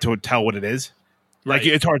kind of hard to tell what it is. Right. Like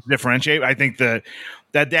it's hard to differentiate. I think that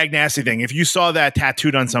Dag Nasty thing, if you saw that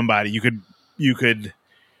tattooed on somebody, you could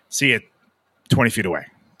see it 20 feet away.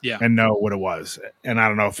 Yeah. And know what it was. And I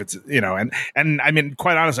don't know if it's, and I mean,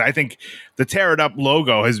 quite honestly, I think the Tear It Up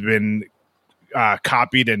logo has been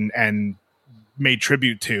copied and made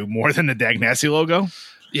tribute to more than the Dag Nasty logo.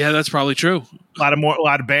 Yeah, that's probably true. A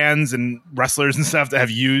lot of bands and wrestlers and stuff that have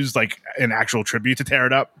used like an actual tribute to Tear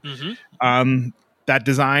It Up. Mm-hmm. That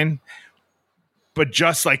design. But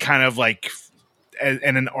just like kind of like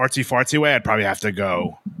in an artsy fartsy way, I'd probably have to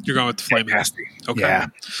go. You're going with the Flame Nasty. Okay. Yeah.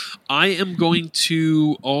 I am going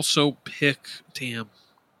to also pick. Damn.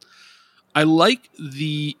 I like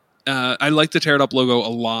the Tear It Up logo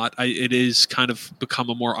a lot. It is kind of become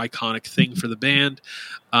a more iconic thing for the band.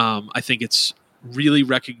 I think it's really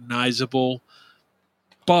recognizable,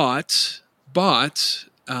 but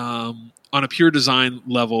on a pure design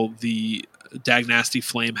level, the Dag Nasty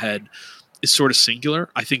Flamehead is sort of singular.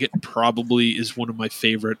 I think it probably is one of my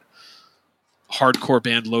favorite hardcore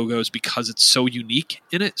band logos because it's so unique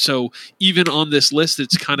in it. So even on this list,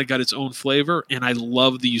 it's kind of got its own flavor, and I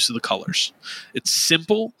love the use of the colors. It's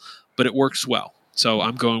simple, but it works well. So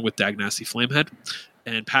I'm going with Dag Nasty Flamehead.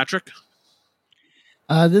 And Patrick?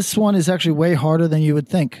 This one is actually way harder than you would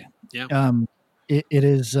think. Yeah. It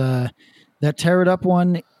is that Tear It Up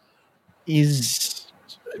one is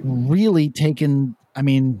really taken. I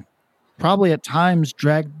mean, probably at times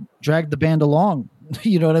dragged the band along.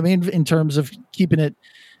 You know what I mean? In terms of keeping it.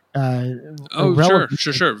 Relevant.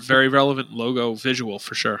 Sure. Very relevant logo visual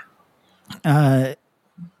for sure. But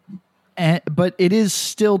it is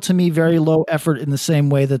still, to me, very low effort in the same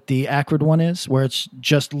way that the Acrid one is, where it's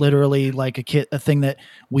just literally like a thing that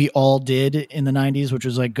we all did in the 90s, which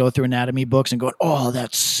was like go through anatomy books and go, oh,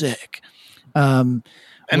 that's sick. And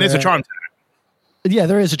there's a charm to it. Yeah,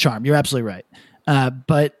 there is a charm. You're absolutely right.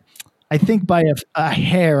 But I think by a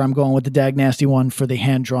hair, I'm going with the Dag Nasty one for the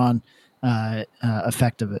hand-drawn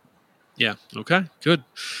effect of it. Yeah. Okay. Good.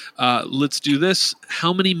 Let's do this.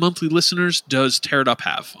 How many monthly listeners does Tear It Up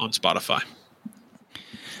have on Spotify?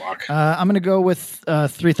 Fuck. I'm going to go with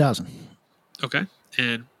 3,000. Okay.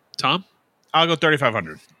 And Tom? I'll go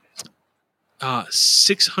 3,500.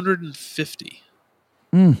 650.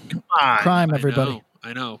 Come on. Crime, everybody.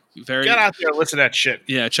 I know. Very. Get out there and listen to that shit.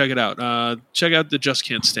 Yeah, check it out. Check out the Just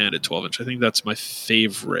Can't Stand It 12-inch. I think that's my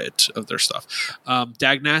favorite of their stuff.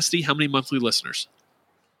 Dag Nasty, how many monthly listeners?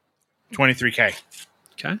 23K.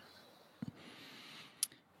 Okay.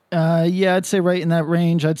 Yeah, I'd say right in that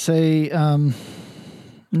range. I'd say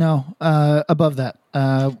no, above that.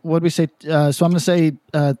 What did we say? So I'm going to say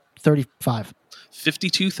 35.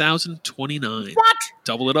 52,029. What?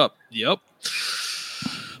 Double it up. Yep.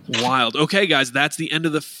 Wild. Okay, guys, that's the end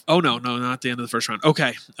of the. Oh no, not the end of the first round.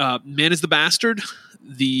 Okay, Man is the Bastard,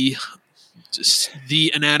 the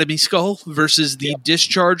Anatomy Skull versus the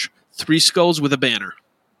Discharge 3 Skulls with a banner.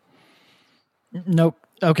 Nope.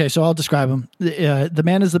 Okay, so I'll describe them. The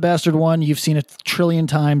Man is the Bastard one, you've seen it a trillion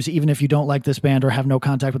times, even if you don't like this band or have no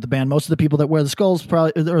contact with the band. Most of the people that wear the skulls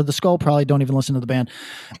probably don't even listen to the band.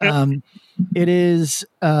 It is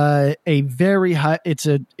a very high. It's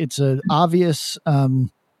a obvious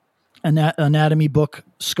anatomy book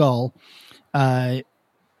skull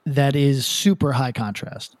that is super high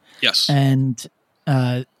contrast. Yes, and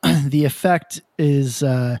the effect is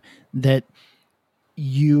that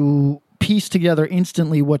you piece together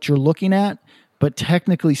instantly what you're looking at, but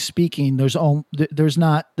technically speaking, there's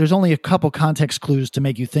only a couple context clues to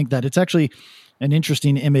make you think that it's actually an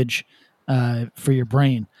interesting image for your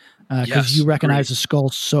brain because you recognize the skull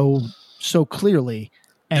so clearly.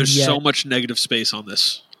 And there's yet, so much negative space on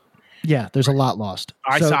this. Yeah, there's a lot lost.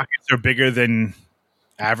 Eye sockets are bigger than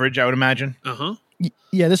average, I would imagine.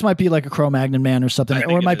 Yeah, this might be like a Cro-Magnon man or something,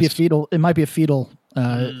 or it might be a fetal. It might be a fetal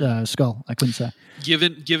skull. I couldn't say.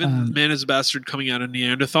 Given Man is a Bastard coming out of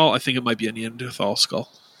Neanderthal, I think it might be a Neanderthal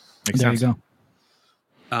skull. Makes there sense. You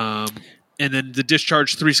go. And then the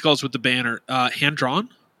Discharge 3 Skulls with the banner, hand drawn.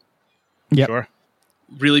 Yeah, sure.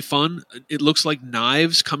 Really fun. It looks like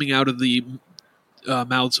knives coming out of the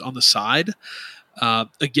mouths on the side.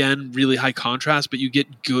 Again, really high contrast, but you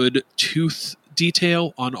get good tooth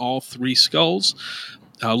detail on all 3 skulls.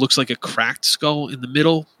 Looks like a cracked skull in the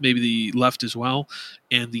middle, maybe the left as well.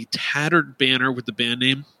 And the tattered banner with the band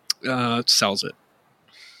name sells it.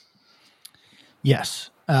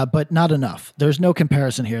 Yes. but not enough. There's no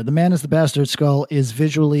comparison here. The Man is the Bastard skull is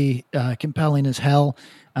visually compelling as hell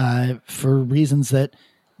for reasons that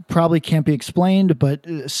probably can't be explained, but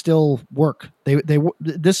still work.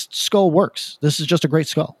 This skull works. This is just a great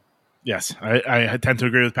skull. Yes, I tend to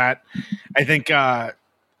agree with Pat. I think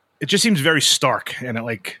it just seems very stark, and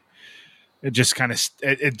it just kind of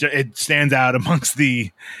it stands out amongst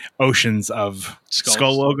the oceans of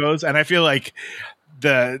skull logos. And I feel like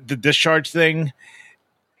the discharge thing.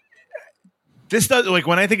 This does, like,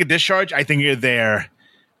 when I think of discharge, I think of their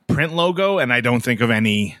print logo, and I don't think of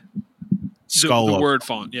any skull. The word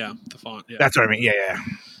font, yeah, the font. Yeah, that's what I mean. Yeah.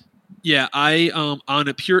 Yeah, I on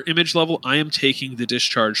a pure image level, I am taking the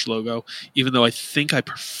Discharge logo, even though I think I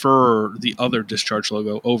prefer the other Discharge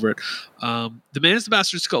logo over it. The Man is the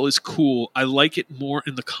Bastard skull is cool. I like it more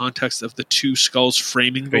in the context of the two skulls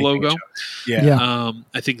framing the logo. Yeah.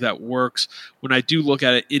 I think that works. When I do look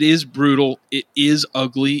at it, it is brutal. It is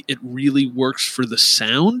ugly. It really works for the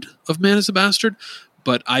sound of Man is the Bastard,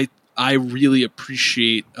 but I really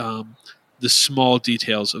appreciate the small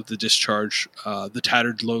details of the Discharge, the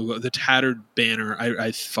tattered logo, the tattered banner.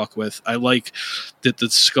 I fuck with. I like that the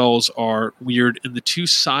skulls are weird, and the two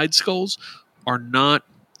side skulls are not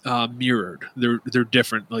mirrored. They're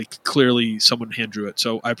different. Like, clearly someone hand drew it,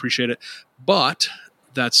 so I appreciate it. But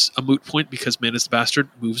that's a moot point because Man is the Bastard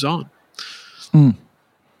moves on.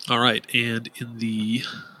 All right, and in the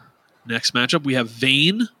next matchup we have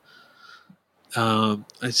Vane. I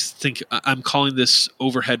think I'm calling this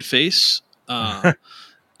overhead face.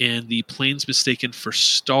 And the Plains Mistaken for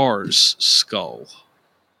Stars skull.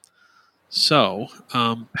 So,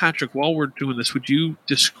 Patrick, while we're doing this, would you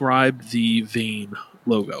describe the Vane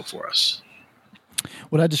logo for us?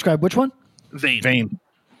 Would I describe which one? Vane.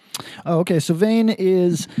 Oh, okay. So Vane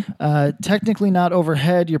is technically not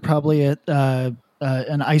overhead. You're probably at an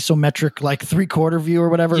isometric, like 3/4 view or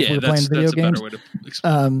whatever. Yeah, if we're playing video games. Better way to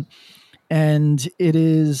explain. And it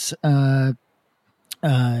is.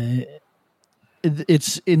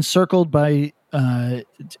 It's encircled by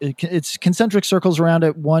it's concentric circles around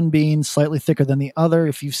it, one being slightly thicker than the other.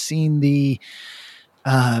 If you've seen the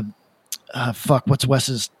what's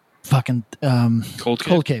Wes's fucking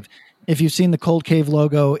Cold Cave. If you've seen the Cold Cave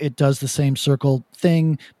logo, it does the same circle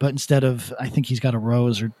thing, but instead of, I think he's got a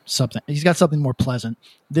rose or something. He's got something more pleasant.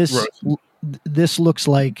 This looks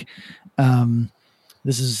like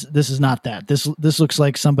this is not that. This looks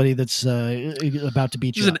like somebody that's about to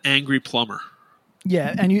beat you. This is an angry plumber.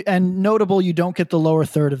 Yeah, and notable, you don't get the lower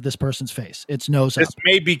third of this person's face. It's nose up. This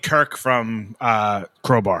may be Kirk from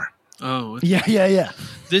Crowbar. Oh. Yeah.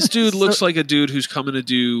 This dude looks like a dude who's coming to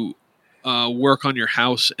do work on your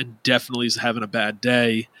house and definitely is having a bad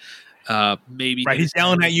day. Maybe right. He's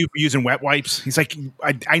yelling at you for using wet wipes. He's like,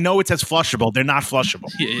 I know it says flushable. They're not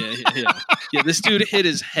flushable. Yeah. Yeah, this dude hit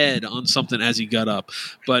his head on something as he got up.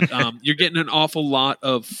 But you're getting an awful lot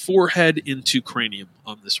of forehead into cranium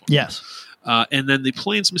on this one. Yes. And then the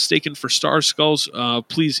Plains Mistaken for Star skulls.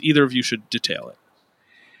 Please, either of you should detail it.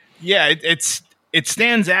 Yeah, it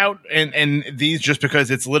stands out, and these just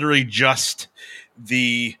because it's literally just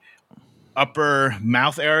the upper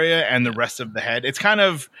mouth area and the rest of the head. It's kind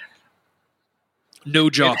of no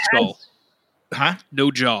jaw skull. Huh?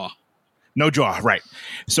 No jaw. No jaw, right.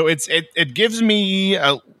 So it gives me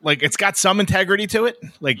like it's got some integrity to it,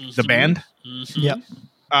 like the band. Yep.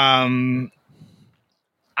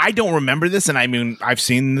 I don't remember this, and I mean I've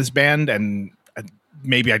seen this band, and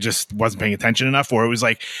maybe I just wasn't paying attention enough, or it was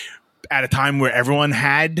like at a time where everyone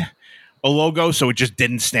had a logo, so it just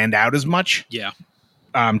didn't stand out as much. Yeah.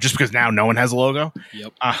 Just because now no one has a logo.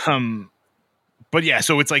 Yep. But yeah,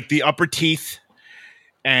 so it's like the upper teeth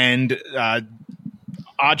and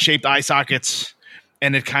odd shaped eye sockets,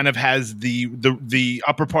 and it kind of has the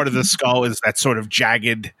upper part of the skull is that sort of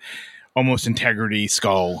jagged, almost integrity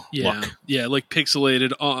skull look. Yeah, like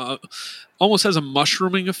pixelated, almost has a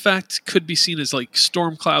mushrooming effect. Could be seen as like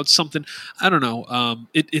storm clouds, something. I don't know.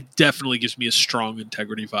 It definitely gives me a strong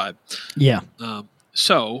integrity vibe. Yeah.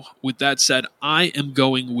 So with that said, I am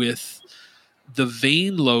going with the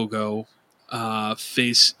Vane logo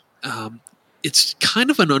face. It's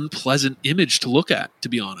kind of an unpleasant image to look at, to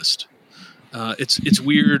be honest. It's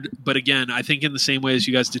weird, but again, I think in the same way as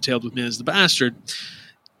you guys detailed with Man is the Bastard,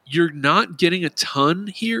 you're not getting a ton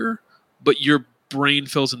here, but your brain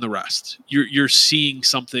fills in the rest. You're seeing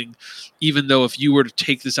something, even though if you were to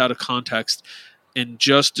take this out of context and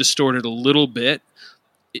just distort it a little bit,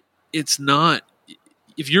 it's not.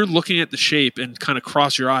 If you're looking at the shape and kind of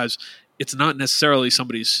cross your eyes, it's not necessarily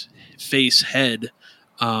somebody's face, head,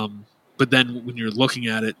 but but then when you're looking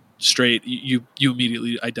at it straight, you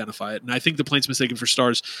immediately identify it. And I think the Planes Mistaken for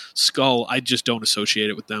Stars skull, I just don't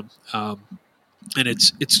associate it with them. And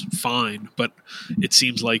it's fine, but it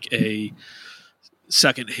seems like a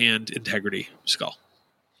secondhand Integrity skull.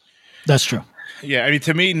 That's true. Yeah, I mean,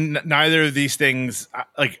 to me, neither of these things,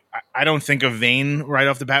 I don't think of Vane right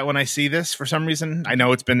off the bat when I see this for some reason. I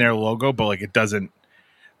know it's been their logo, but like it doesn't.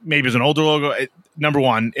 Maybe it's an older logo. Number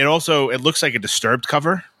one, it looks like a Disturbed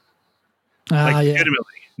cover. Legitimately,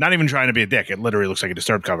 not even trying to be a dick. It literally looks like a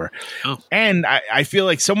Disturbed cover. Oh. And I feel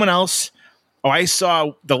like someone else. Oh, I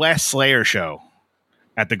saw the last Slayer show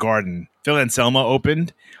at the Garden. Phil Anselmo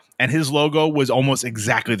opened, and his logo was almost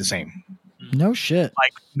exactly the same. No shit.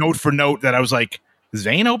 Like note for note that I was like, is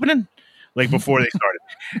Vane opening? Like before they started.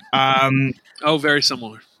 Oh, very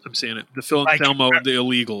similar. I'm seeing it. The Phil Anselmo, the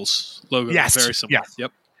Illegals logo. Yes, very similar. Yes.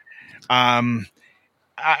 Yep. And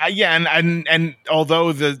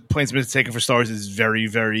although the Planes Mistaken for Stars is very,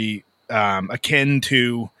 very akin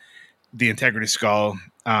to the Integrity skull,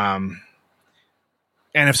 and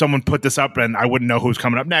if someone put this up, and I wouldn't know who's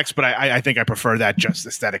coming up next, but I think I prefer that just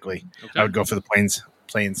aesthetically. Okay. I would go for the Planes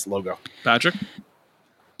logo. Patrick?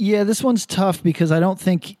 Yeah, this one's tough because I don't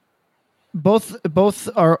think both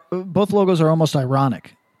logos are almost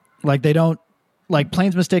ironic. Like they don't like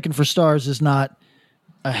Planes Mistaken for Stars is not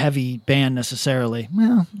a heavy band necessarily.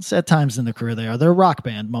 Well, it's at times in their career they are. They're a rock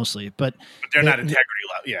band mostly, but they're not Integrity.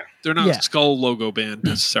 Yeah, they're not a skull logo band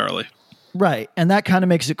necessarily. Right, and that kind of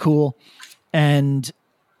makes it cool. And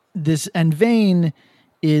Vane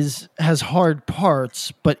has hard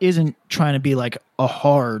parts, but isn't trying to be like a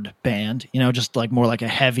hard band, just like more like a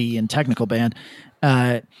heavy and technical band.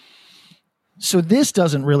 So this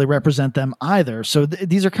doesn't really represent them either. So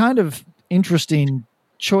these are kind of interesting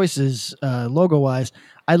choices logo wise.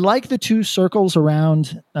 I like the two circles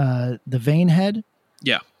around the Vane head.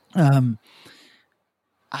 Yeah.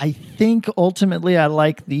 I think ultimately I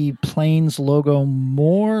like the Planes logo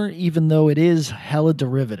more, even though it is hella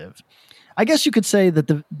derivative. I guess you could say that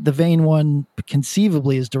the Vane one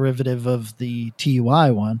conceivably is derivative of the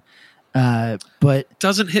TUI one, but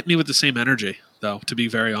doesn't hit me with the same energy, though. To be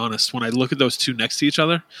very honest, when I look at those two next to each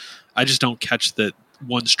other, I just don't catch that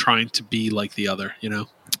one's trying to be like the other.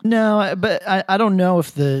 No, but I don't know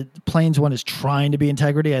if the Planes one is trying to be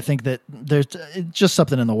Integrity. I think that there's just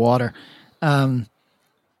something in the water. I'm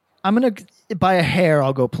gonna by a hair.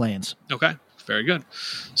 I'll go Planes. Okay. Very good.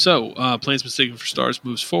 So, Planes Mistaken for Stars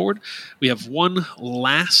moves forward. We have one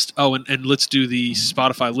last... Oh, and let's do the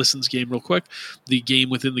Spotify Listens game real quick. The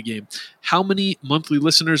game within the game. How many monthly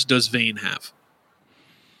listeners does Vane have?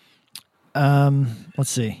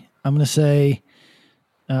 Let's see. I'm going to say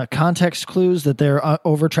context clues that they're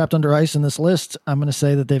over Trapped Under Ice in this list. I'm going to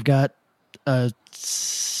say that they've got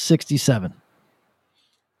 67.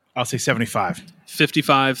 I'll say 75.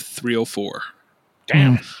 55,304.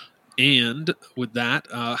 Damn. And with that,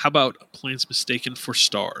 how about Planes Mistaken for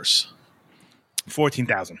Stars?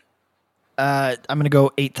 14,000. I'm going to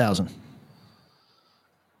go 8,000.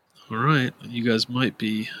 All right. You guys might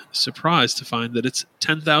be surprised to find that it's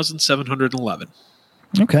 10,711.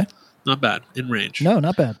 Okay. Not bad. In range. No,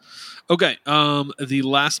 not bad. Okay. The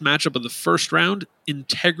last matchup of the first round,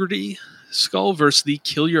 Integrity skull versus the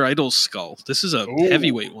Kill Your Idols skull. This is a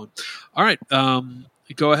heavyweight one. All right.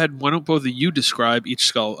 Go ahead. Why don't both of you describe each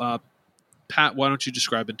skull? Pat, why don't you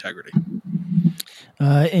describe Integrity?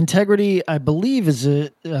 Integrity, I believe, is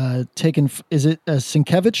it taken? Is it a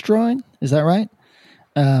Sienkiewicz drawing? Is that right?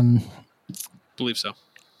 Believe so.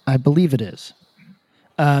 I believe it is.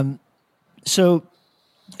 So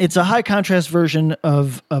it's a high contrast version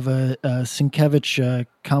of a Sienkiewicz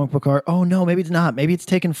comic book art. Oh no, maybe it's not. Maybe it's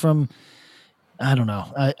taken from. I don't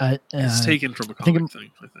know. It's taken from a comic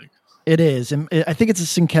thing. I think it is. I think it's a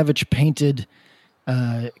Sienkiewicz painted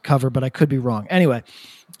cover, but I could be wrong. Anyway,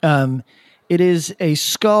 it is a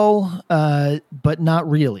skull, but not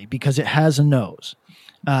really, because it has a nose.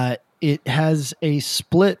 It has a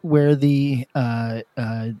split where the frenum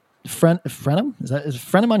is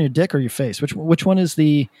frenum on your dick or your face? Which one is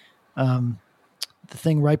the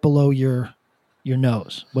thing right below your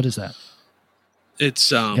nose? What is that?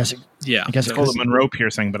 It's I guess it's called a Monroe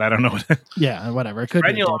piercing, but I don't know. Yeah, whatever. It could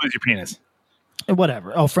frenulum is your penis.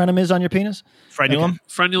 Whatever. Oh, frenum is on your penis? Frenulum? Okay.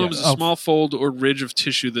 Frenulum is a small fold or ridge of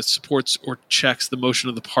tissue that supports or checks the motion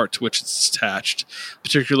of the part to which it's attached.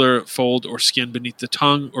 Particular fold or skin beneath the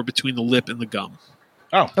tongue or between the lip and the gum.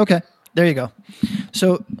 Oh. Okay. There you go.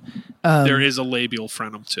 So there is a labial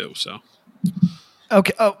frenum too, so.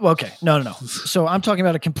 Okay. Oh, okay. No. So I'm talking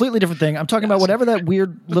about a completely different thing. I'm talking about whatever that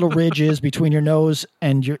weird little ridge is between your nose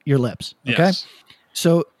and your lips. Okay. Yes.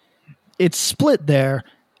 So it's split there.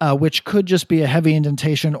 which could just be a heavy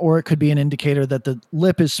indentation, or it could be an indicator that the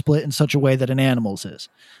lip is split in such a way that an animal's is.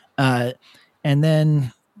 And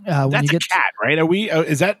then when that's you get a cat, right? Are we?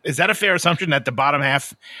 Is that a fair assumption that the bottom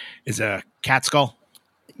half is a cat skull?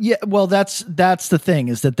 Yeah, well, that's the thing,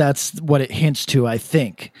 is that's what it hints to, I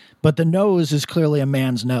think. But the nose is clearly a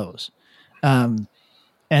man's nose. And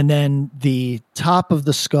then the top of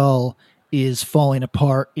the skull is falling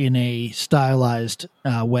apart in a stylized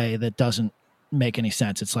way that doesn't make any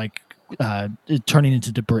sense. It's like turning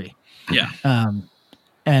into debris. Yeah.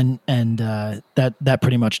 And that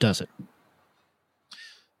pretty much does it.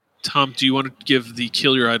 Tom, do you want to give the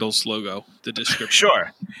Kill Your Idols logo the description?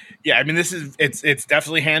 Sure. Yeah, I mean, it's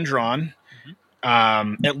definitely hand drawn.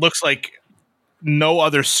 It looks like no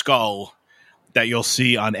other skull that you'll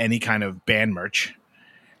see on any kind of band merch.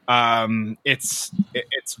 It's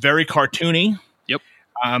very cartoony. Yep.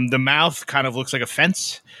 The mouth kind of looks like a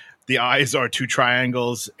fence. The eyes are two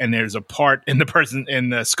triangles, and there's a part in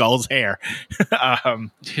the skull's hair.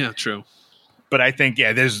 Yeah, true. But I think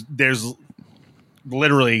there's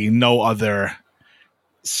literally no other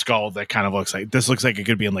skull that kind of looks like this. Looks like it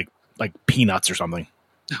could be in like Peanuts or something.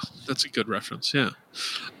 Oh, that's a good reference. Yeah.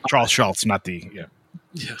 Charles Schultz, not the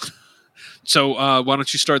Yeah. So why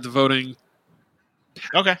don't you start the voting?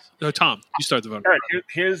 Okay. No, Tom, you start the voting. All right.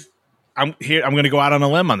 I'm going to go out on a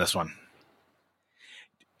limb on this one.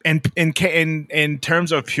 And in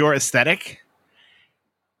terms of pure aesthetic,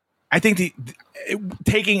 I think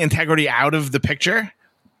taking integrity out of the picture,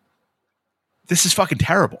 this is fucking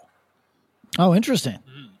terrible. Oh, interesting.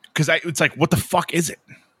 Because it's like, what the fuck is it?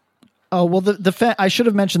 Oh, well, I should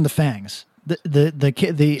have mentioned the fangs.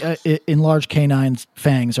 The enlarged canine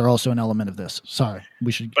fangs are also an element of this. Sorry,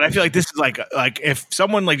 we should. But I feel like this is like if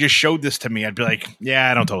someone like just showed this to me, I'd be like, yeah,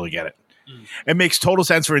 I don't totally get it. It makes total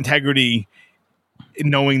sense for integrity in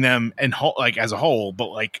knowing them and like as a whole,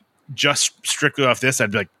 but like just strictly off this,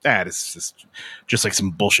 I'd be like, this is just like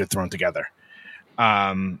some bullshit thrown together.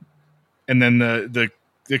 And then the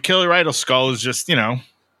Killer Idol skull is just,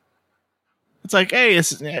 it's like, hey,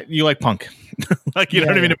 you like punk. Like, you know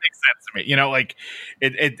what I mean? It makes sense to me. Like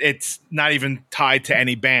it's not even tied to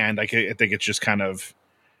any band. Like, I think it's just kind of,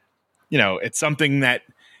 it's something that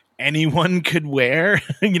anyone could wear.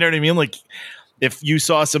 You know what I mean? Like if you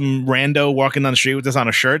saw some rando walking down the street with this on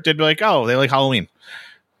a shirt, they'd be like, oh, they like Halloween.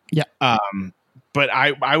 Yeah. But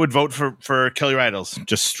I would vote for Kill Your Idols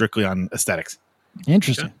just strictly on aesthetics.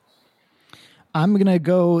 Interesting. Okay. I'm going to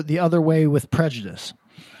go the other way with prejudice.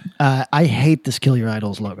 I hate this Kill Your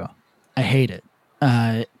Idols logo. I hate it.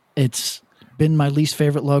 It's been my least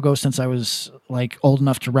favorite logo since I was like old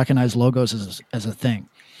enough to recognize logos as a thing.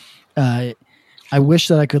 I wish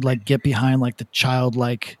that I could like get behind like the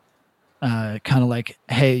childlike kind of like,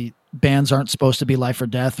 hey, bands aren't supposed to be life or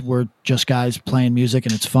death. We're just guys playing music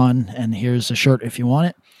and it's fun. And here's a shirt if you want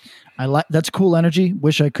it. That's cool energy.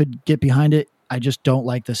 Wish I could get behind it. I just don't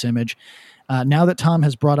like this image. Now that Tom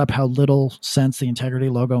has brought up how little sense the Integrity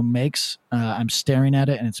logo makes, I'm staring at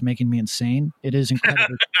it and it's making me insane. It is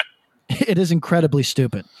incredibly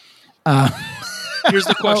stupid. Here's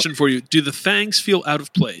the question for you. Do the fangs feel out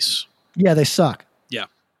of place? Yeah, they suck. Yeah.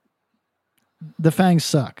 The fangs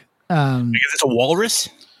suck. Because it's a walrus?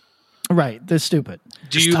 Right. They're stupid.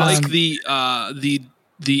 Do you like the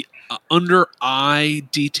under eye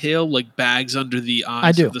detail, like bags under the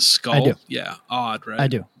eyes of the skull? I do. Yeah. Odd, right? I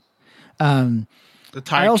do. The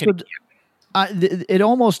tire it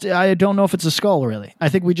almost, I don't know if it's a skull really. I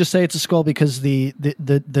think we just say it's a skull because the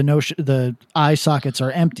eye sockets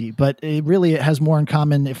are empty, but it has more in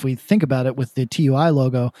common if we think about it with the TUI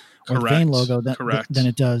logo or the Vane logo than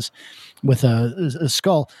it does with a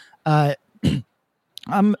skull. I'm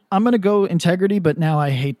going to go Integrity, but now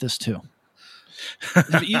I hate this too.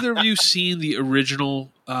 Have either of you seen the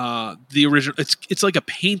original? It's like a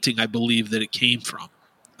painting, I believe, that it came from.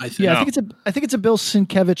 I think it's a Bill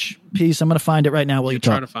Sienkiewicz piece. I'm going to find it right now while you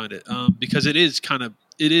talk. Try to find it because it is.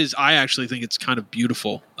 I actually think it's kind of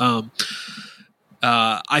beautiful. I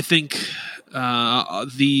think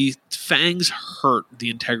the fangs hurt the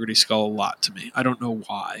Integrity skull a lot to me. I don't know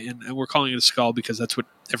why, and we're calling it a skull because that's what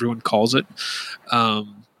everyone calls it.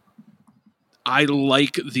 I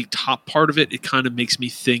like the top part of it. It kind of makes me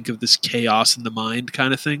think of this chaos in the mind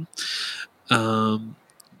kind of thing.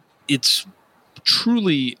 It's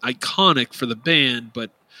truly iconic for the band, but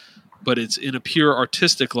it's in a pure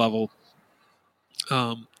artistic level.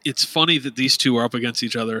 It's funny that these two are up against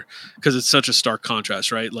each other because it's such a stark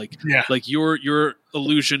contrast, right? Like your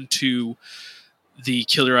allusion to the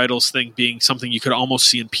Kill Your Idols thing being something you could almost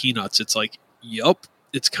see in Peanuts. It's like, yup.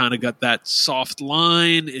 It's kind of got that soft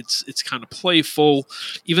line. It's kind of playful,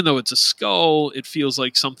 even though it's a skull. It feels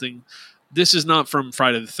like something. This is not from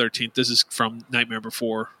Friday the 13th. This is from Nightmare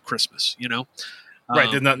Before Christmas. Right.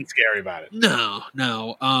 There's nothing scary about it. No.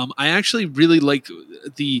 I actually really like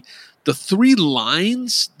the 3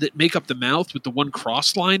 lines that make up the mouth with the one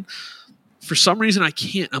cross line. For some reason, I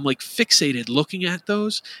can't. I'm like fixated looking at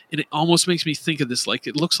those, and it almost makes me think of this. Like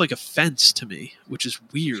it looks like a fence to me, which is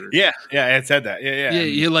weird. Yeah, I said that.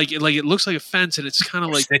 Yeah. Like it looks like a fence, and it's kind of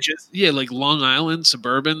like stitches. Yeah, like Long Island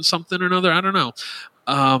suburban something or another. I don't know.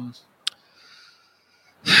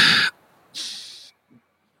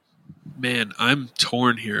 Man, I'm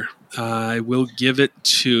torn here. I will give it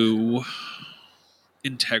to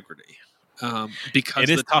Integrity. Because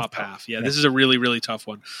of the top half. Yeah, this is a really, really tough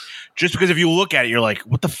one. Just because if you look at it, you're like,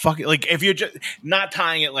 what the fuck? Like, if you're just not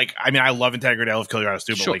tying it, like, I mean, I love Integrity. I love Kill Your Idols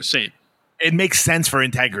too, but like, same. It makes sense for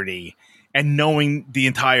Integrity. And knowing the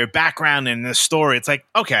entire background and the story, it's like,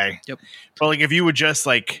 okay. Yep. But like, if you would just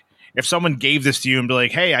like, if someone gave this to you and be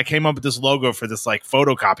like, hey, I came up with this logo for this like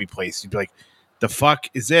photocopy place, you'd be like, the fuck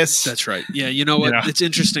is this? That's right. Yeah, you know what? It's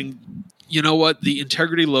interesting. You know what? The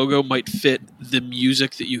Integrity logo might fit the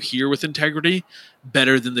music that you hear with Integrity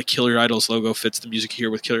better than the Kill Your Idols logo fits the music here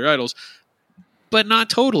with Kill Your Idols, but not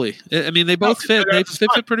totally. I mean, they both fit. They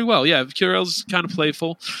fit pretty well. Yeah, Kill Your Idols is kind of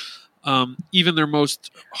playful. Even their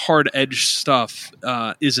most hard-edged stuff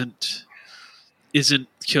isn't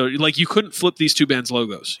Kill. Like you couldn't flip these 2 bands'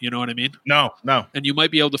 logos. You know what I mean? No. And you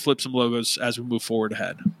might be able to flip some logos as we move forward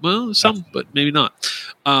ahead. Well, some, but maybe not.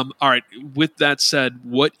 All right. With that said,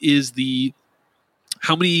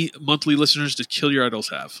 how many monthly listeners does Kill Your Idols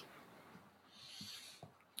have?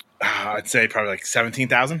 I'd say probably like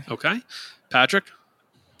 17,000. Okay. Patrick?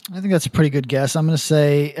 I think that's a pretty good guess. I'm going to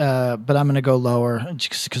say, but I'm going to go lower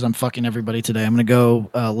just because I'm fucking everybody today. I'm going to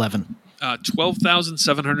go 11.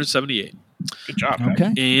 12,778. Good job.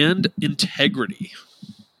 Okay. Man. And Integrity.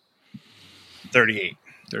 38.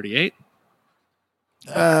 38.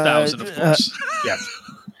 1,000, of course. Yes.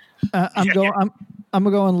 I'm going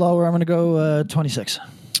lower. I'm going to go 26.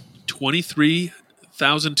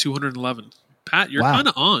 23,211. Pat, you're kind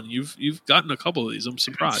of on. You've gotten a couple of these. I'm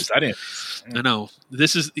surprised. I know.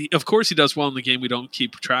 This is, of course, he does well in the game we don't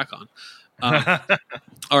keep track on.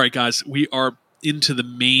 All right, guys, we are into the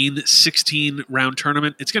main 16-round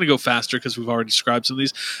tournament. It's going to go faster because we've already described some of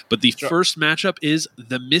these. But the first matchup is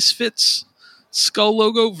the Misfits skull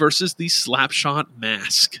logo versus the Slapshot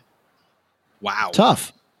mask. Wow.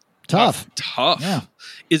 Tough. Yeah.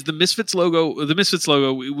 Is the Misfits logo,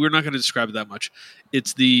 we're not going to describe it that much.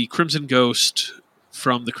 It's the Crimson Ghost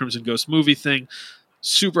from the Crimson Ghost movie thing.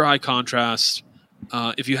 Super high contrast.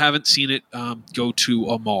 If you haven't seen it, go to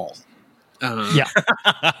a mall.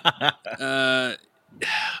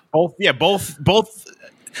 Both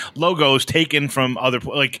logos taken from other,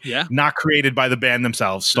 not created by the band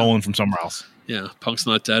themselves, stolen from somewhere else. Yeah, Punk's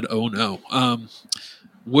Not Dead. Oh no.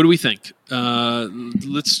 What do we think?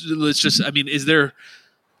 Let's just. I mean, is there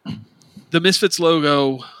the Misfits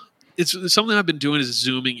logo? It's something I've been doing is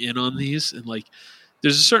zooming in on these, and like,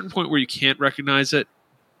 there's a certain point where you can't recognize it,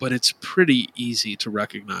 but it's pretty easy to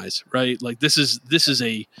recognize, right? Like this is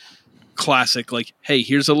a classic. Like, hey,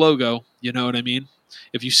 here's a logo. You know what I mean?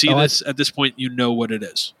 If you see this at this point, you know what it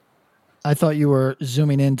is. I thought you were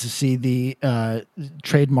zooming in to see the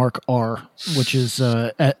trademark R, which is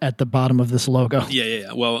at the bottom of this logo.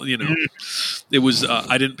 Yeah. Well, you know, it was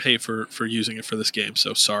I didn't pay for using it for this game,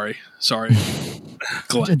 so sorry.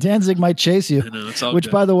 Glenn. Danzig might chase you. I know, it's all which,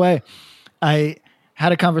 good. by the way, I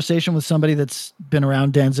had a conversation with somebody that's been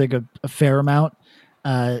around Danzig a fair amount.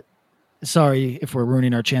 Sorry if we're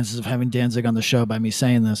ruining our chances of having Danzig on the show by me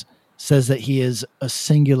saying this. Says that he is a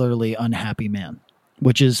singularly unhappy man,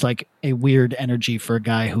 which is like a weird energy for a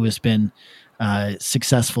guy who has been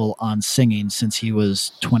successful on singing since he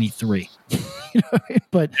was 23.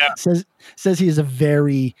 But says he is a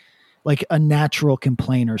very like a natural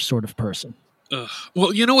complainer sort of person.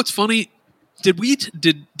 Well, you know what's funny?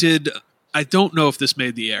 Did I don't know if this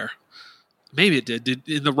made the air. Maybe it did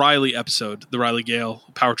in the Riley episode, the Riley Gale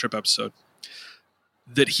Power Trip episode,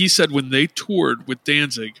 that he said when they toured with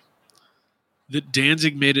Danzig, that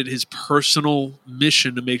Danzig made it his personal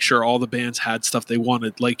mission to make sure all the bands had stuff they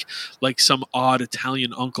wanted, like some odd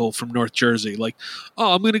Italian uncle from North Jersey. Like,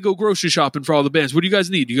 oh, I'm going to go grocery shopping for all the bands. What do you guys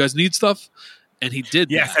need? Do you guys need stuff? And he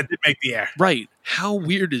did. Yes, that did make the air. Right. How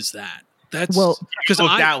weird is that? That's because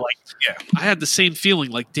I had the same feeling.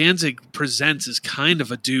 Like Danzig presents as kind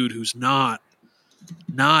of a dude who's not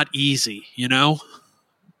easy, you know.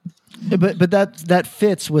 But that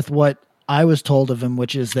fits with what I was told of him,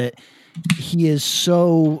 which is that he is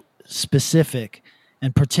so specific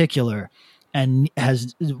and particular, and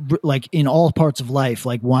has like in all parts of life,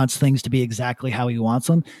 like wants things to be exactly how he wants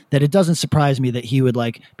them, that it doesn't surprise me that he would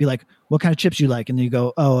like be like, what kind of chips you like? And then you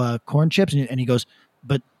go, corn chips. And he goes,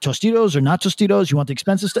 but Tostitos or not Tostitos? You want the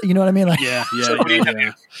expensive stuff? You know what I mean? Like, yeah.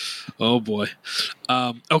 Oh boy.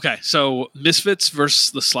 Okay. So Misfits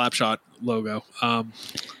versus the Slapshot logo.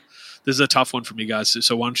 This is a tough one for me, guys.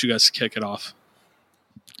 So why don't you guys kick it off?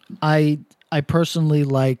 I personally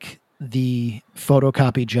like the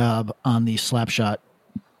photocopy job on the Slapshot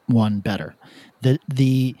one better.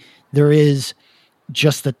 There is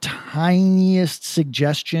just the tiniest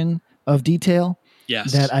suggestion of detail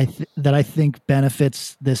that I think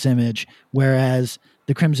benefits this image, whereas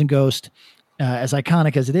the Crimson Ghost, as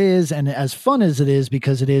iconic as it is and as fun as it is,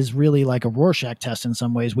 because it is really like a Rorschach test in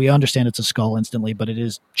some ways. We understand it's a skull instantly, but it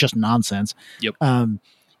is just nonsense. Yep.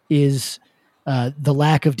 Is the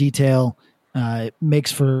lack of detail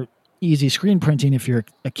makes for easy screen printing if you're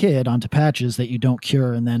a kid onto patches that you don't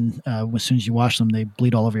cure, and then as soon as you wash them, they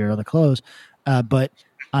bleed all over your other clothes. But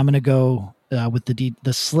I'm going to go with the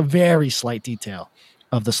very slight detail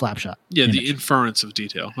of the Slapshot. Yeah, image. The inference of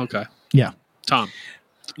detail. Okay. Yeah. Tom.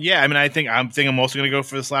 Yeah, I mean, I think I'm also going to go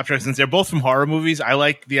for the Slapshot since they're both from horror movies. I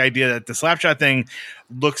like the idea that the Slapshot thing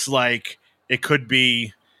looks like it could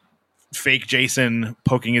be fake Jason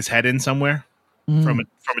poking his head in somewhere from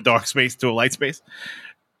a dark space to a light space.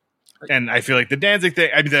 And I feel like the Danzig thing,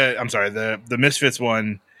 the Misfits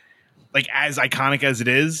one, like as iconic as it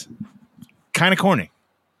is, kind of corny.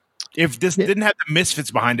 If this didn't have the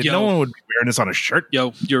Misfits behind it, no one would be wearing this on a shirt.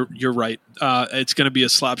 You're right. It's going to be a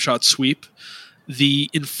Slapshot sweep. The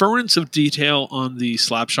inference of detail on the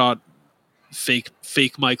Slapshot fake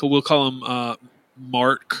Michael, we'll call him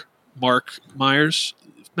Mark Myers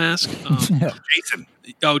mask. Jason.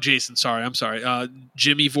 Oh, Jason. Sorry. I'm sorry.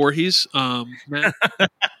 Jimmy Voorhees. I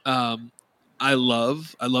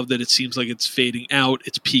love that it seems like it's fading out.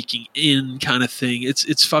 It's peeking in kind of thing.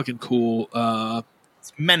 It's fucking cool.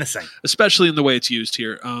 It's menacing. Especially in the way it's used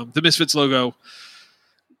here. The Misfits logo,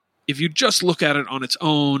 if you just look at it on its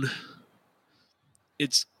own,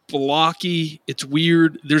 it's blocky. It's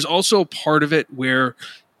weird. There's also a part of it where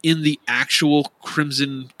in the actual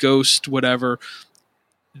Crimson Ghost, whatever,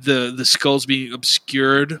 the skull's being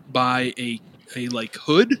obscured by a like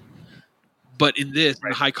hood. But in this, in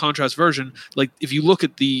the high contrast version, like if you look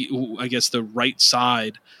at the right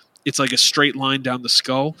side, it's like a straight line down the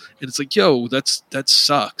skull, and it's like, yo, that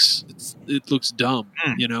sucks. It looks dumb,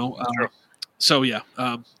 you know. So yeah,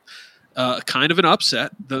 kind of an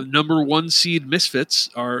upset. The number 1 seed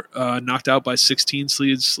Misfits are knocked out by 16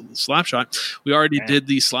 seed Slapshot. We already did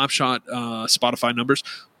the Slapshot Spotify numbers.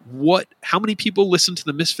 How many people listen to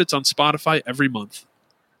the Misfits on Spotify every month?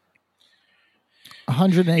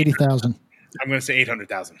 180,000. I'm going to say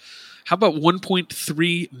 800,000. How about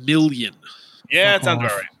 1.3 million? Yeah, that sounds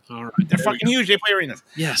about right. All right, they're fucking huge. They play arenas.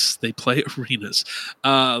 Yes, they play arenas.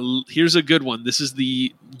 Here's a good one. This is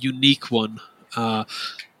the unique one. The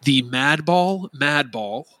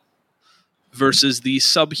Madball versus the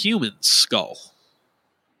Subhuman skull.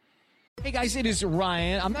 Hey guys, it is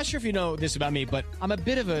Ryan. I'm not sure if you know this about me, but I'm a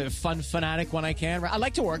bit of a fun fanatic when I can. I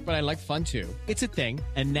like to work, but I like fun too. It's a thing.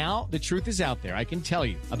 And now the truth is out there. I can tell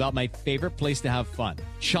you about my favorite place to have fun.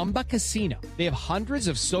 Chumba Casino. They have hundreds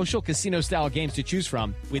of social casino style games to choose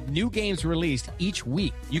from with new games released each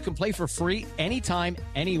week. You can play for free anytime,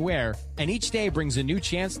 anywhere. And each day brings a new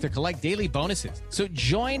chance to collect daily bonuses. So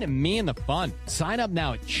join me in the fun. Sign up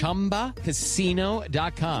now at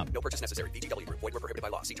ChumbaCasino.com. No purchase necessary. VGW. Void where prohibited by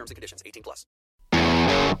law. See terms and conditions. 18+.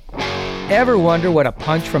 Ever wonder what a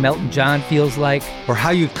punch from Elton John feels like? Or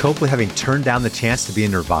how you'd cope with having turned down the chance to be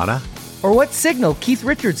in Nirvana? Or what signal Keith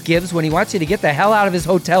Richards gives when he wants you to get the hell out of his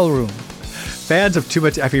hotel room? Fans of Too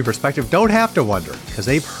Much Effing Perspective don't have to wonder, because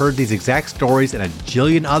they've heard these exact stories and a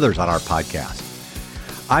jillion others on our podcast.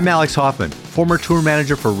 I'm Alex Hoffman, former tour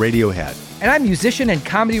manager for Radiohead. And I'm musician and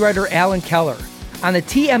comedy writer Alan Keller. On the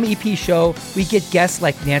TMEP show, we get guests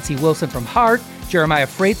like Nancy Wilson from Heart, Jeremiah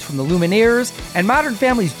Freites from the Lumineers, and Modern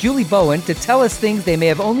Family's Julie Bowen to tell us things they may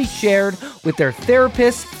have only shared with their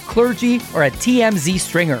therapist, clergy, or a TMZ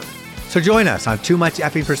stringer. So join us on Too Much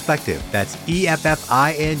Effing Perspective. That's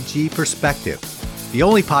EFFING Perspective. The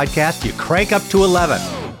only podcast you crank up to 11.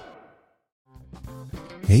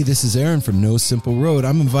 Hey, this is Aaron from No Simple Road.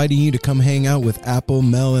 I'm inviting you to come hang out with Apple,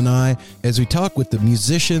 Mel, and I as we talk with the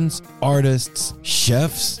musicians, artists,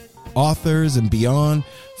 chefs, authors, and beyond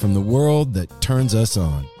from the world that turns us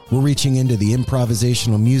on. We're reaching into the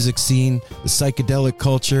improvisational music scene, the psychedelic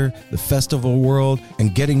culture, the festival world,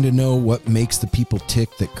 and getting to know what makes the people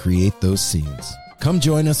tick that create those scenes. Come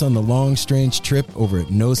join us on the long, strange trip over at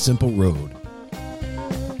No Simple Road.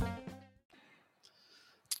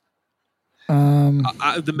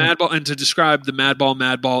 the Madball, and to describe the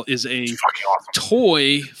Madball is a awesome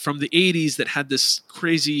toy from the 80s that had this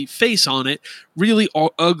crazy face on it, really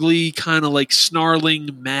ugly, kind of like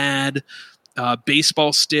snarling, mad,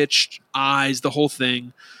 baseball stitched eyes, the whole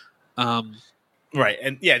thing. Right,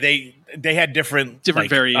 and yeah, they had different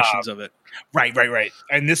variations of it. Right.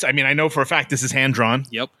 And this, I mean, I know for a fact this is hand drawn.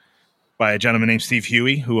 Yep. By a gentleman named Steve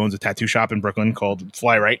Huey, who owns a tattoo shop in Brooklyn called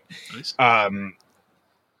Fly Right. Nice.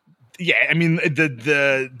 Yeah, I mean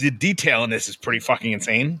the detail in this is pretty fucking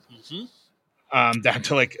insane. Mm-hmm. Down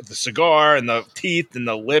to like the cigar and the teeth and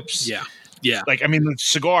the lips. Yeah. Like, I mean, the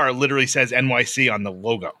cigar literally says NYC on the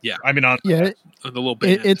logo. Yeah. I mean, on the little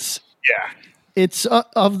band. It's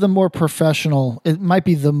of the more professional. It might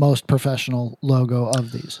be the most professional logo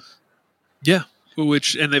of these. Yeah.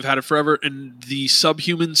 And they've had it forever. And the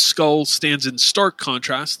subhuman skull stands in stark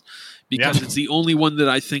contrast because it's the only one that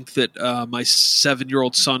I think that my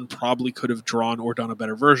 7-year-old son probably could have drawn or done a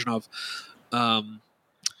better version of.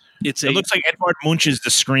 It looks like Edvard Munch's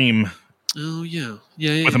The Scream. Oh yeah.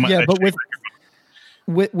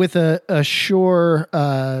 But with a Shure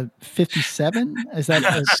 57, is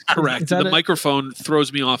that correct? The microphone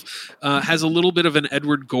throws me off. Has a little bit of an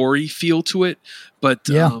Edward Gorey feel to it, but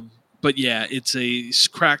it's a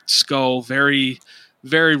cracked skull, very,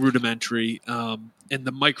 very rudimentary, and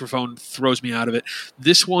the microphone throws me out of it.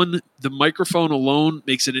 This one, the microphone alone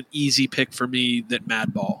makes it an easy pick for me. That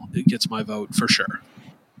Madball, it gets my vote for sure.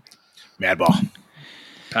 Madball,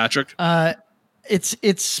 Patrick.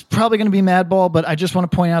 It's probably going to be Madball, but I just want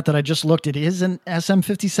to point out that I just looked. It is an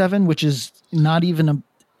SM57, which is not even a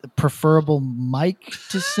preferable mic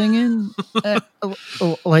to sing in. I mean,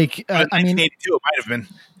 1982, it might have been.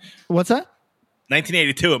 What's that?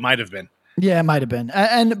 1982, it might have been. Yeah, it might have been.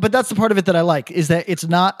 But that's the part of it that I like, is that it's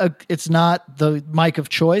not the mic of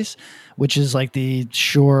choice, which is like the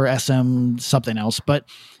Shure SM something else, but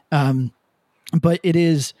it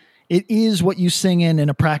is what you sing in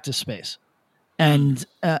a practice space. And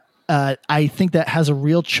I think that has a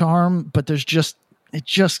real charm, but it just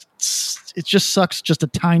sucks just a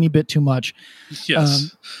tiny bit too much.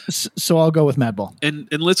 Yes. So I'll go with Madball. And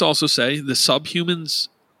let's also say the Subhumans,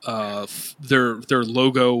 their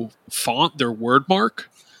logo font, their word mark,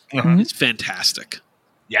 is fantastic.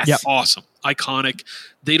 Yes. Yep. Awesome. Iconic.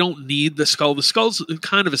 They don't need the skull. The skull's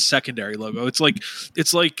kind of a secondary logo. It's like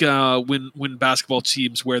when basketball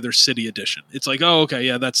teams wear their city edition. It's like, oh, okay,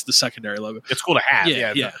 yeah, that's the secondary logo. It's cool to have.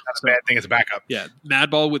 Yeah. Not a bad thing as a backup. Yeah.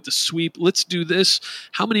 Madball with the sweep. Let's do this.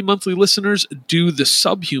 How many monthly listeners do the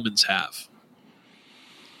Subhumans have?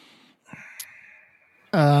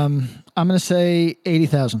 I'm going to say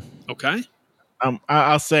 80,000. Okay.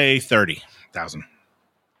 I'll say 30,000.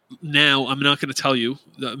 Now, I'm not going to tell you.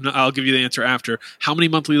 I'll give you the answer after. How many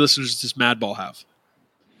monthly listeners does Madball have?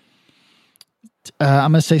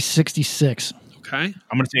 I'm going to say 66. Okay. I'm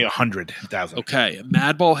going to say 100,000. Okay.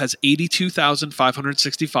 Madball has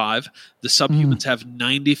 82,565. The Subhumans have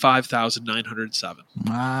 95,907.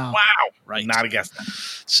 Wow. Right. Not a guess.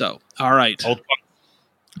 So, all right.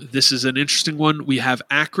 This is an interesting one. We have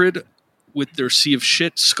Acrid with their Sea of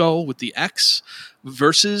Shit skull with the X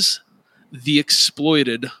versus the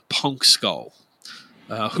Exploited Punk skull.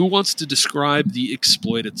 Who wants to describe the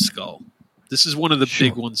Exploited skull? This is one of the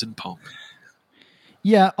big ones in punk.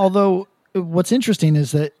 Yeah, although what's interesting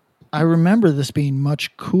is that I remember this being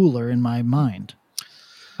much cooler in my mind.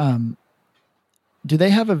 Do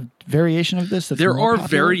they have a variation of this? There are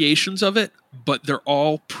variations of it, but they're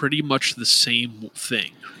all pretty much the same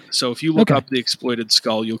thing. So if you look up the Exploited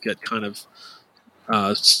skull, you'll get kind of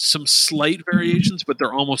some slight variations, but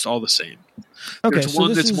they're almost all the same. Okay, There's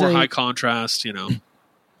one that's more high contrast, you know.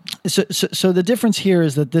 So the difference here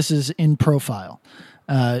is that this is in profile,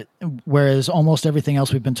 whereas almost everything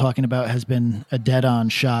else we've been talking about has been a dead-on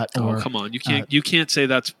shot. Oh, come on! You can't say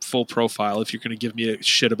that's full profile if you're going to give me a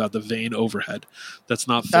shit about the vein overhead. That's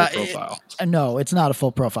not full profile. No, it's not a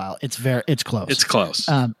full profile. It's close. It's close,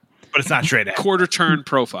 but it's not straight ahead. Quarter turn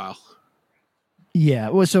profile. Yeah.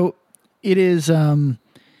 Well, so it is.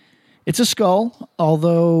 It's a skull,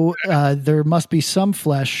 although there must be some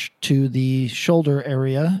flesh to the shoulder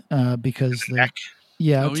area because the neck.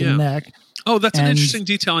 Yeah, to the neck. Oh, that's an interesting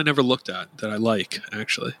detail I never looked at that I like,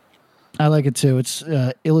 actually. I like it too. It's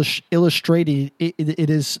illustrated. It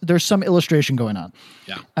is. There's some illustration going on.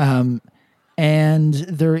 Yeah. And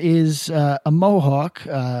there is a mohawk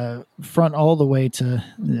front all the way to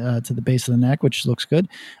the base of the neck, which looks good.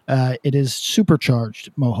 It is supercharged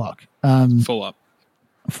mohawk. Full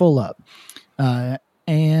up.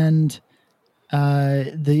 And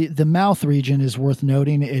The mouth region is worth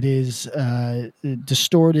noting. It is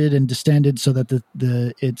distorted and distended so that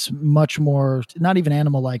the it's much more not even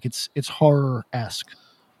animal-like. It's horror-esque.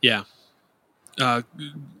 Yeah.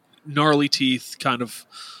 Gnarly teeth, kind of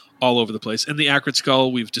all over the place. And the acrid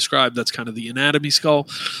skull we've described, that's kind of the anatomy skull.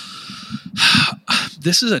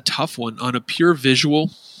 This is a tough one on a pure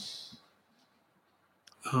visual.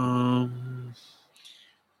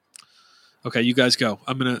 Okay, you guys go.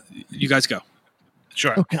 You guys go.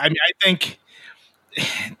 Sure. Okay. I mean, I think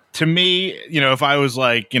to me, if I was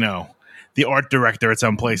like, the art director at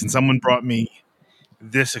some place and someone brought me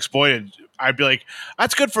this Exploited, I'd be like,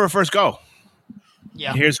 that's good for a first go.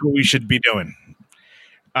 Yeah. Here's what we should be doing.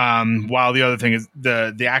 While the other thing is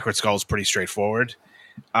the acrid skull is pretty straightforward.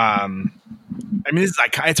 I mean, it's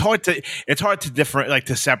like it's hard to different, like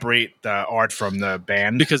to separate the art from the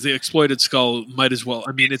band because the Exploited skull might as well.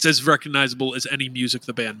 I mean, it's as recognizable as any music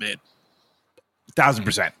the band made.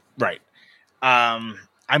 1,000%. Right.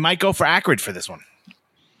 I might go for acrid for this one.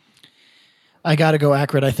 I got to go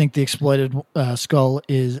acrid. I think the Exploited skull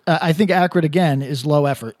is. I think acrid again is low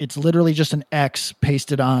effort. It's literally just an X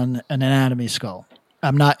pasted on an anatomy skull.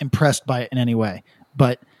 I'm not impressed by it in any way,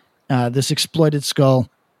 but this Exploited skull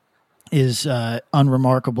is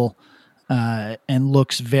unremarkable and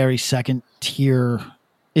looks very second tier.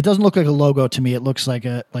 It doesn't look like a logo to me. It looks like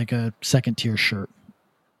a second tier shirt.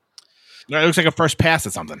 No, it looks like a first pass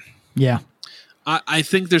at something. Yeah. I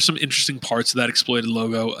think there's some interesting parts of that Exploited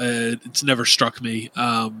logo. It's never struck me.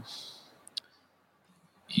 When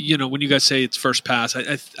you guys say it's first pass,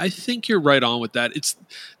 I think you're right on with that. It's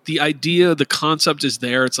the idea, the concept is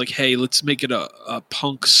there. It's like, hey, let's make it a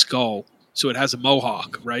punk skull. So it has a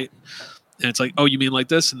mohawk, right? And it's like, oh, you mean like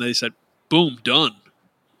this? And they said, boom, done.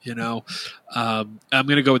 I'm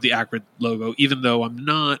going to go with the acrid logo, even though I'm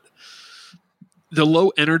not. The low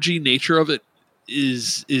energy nature of it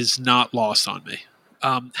is not lost on me.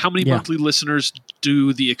 How many monthly listeners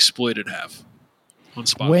do the Exploited have on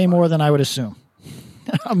Spotify? Way more than I would assume.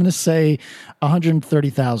 I'm going to say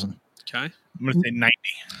 130,000. Okay. I'm going to say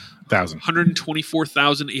 90,000.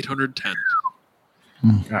 124,810.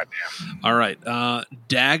 God damn. All right.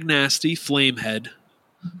 Dag Nasty Flamehead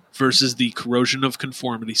versus the Corrosion of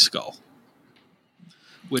Conformity skull.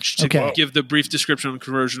 Which, to give the brief description on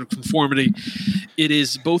Corrosion of Conformity, it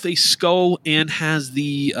is both a skull and has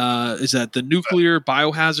the is that the nuclear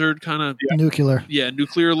biohazard kind of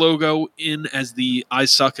nuclear logo in as the eye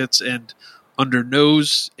sockets and under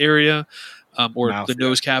nose area, or mouth, the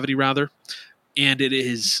nose cavity rather, and it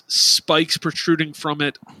is spikes protruding from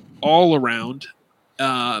it all around,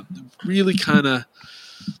 really kind of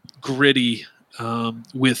gritty,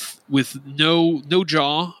 with no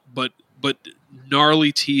jaw, but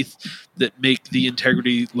gnarly teeth that make the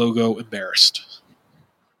Integrity logo embarrassed.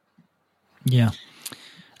 Yeah.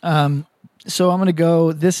 So I'm going to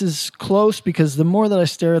go, this is close because the more that I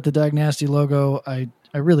stare at the Dag Nasty logo, I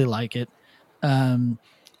really like it.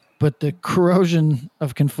 But the Corrosion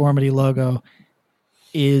of Conformity logo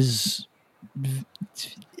is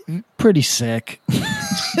pretty sick.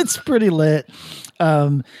 It's pretty lit.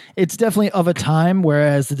 It's definitely of a time,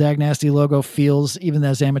 whereas the Dag Nasty logo feels, even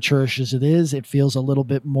as amateurish as it is, it feels a little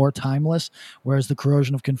bit more timeless, whereas the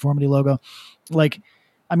Corrosion of Conformity logo,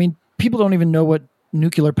 people don't even know what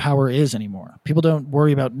nuclear power is anymore. People don't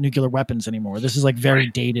worry about nuclear weapons anymore. This is very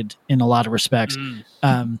dated in a lot of respects.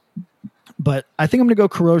 But I think I'm going to go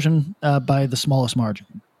Corrosion by the smallest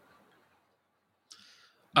margin.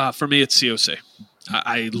 For me, it's COC.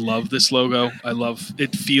 I love this logo.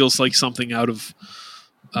 It feels like something out of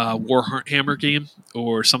Warhammer game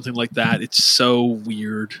or something like that. It's so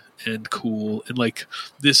weird and cool. And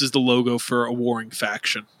this is the logo for a warring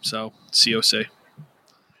faction. So COC.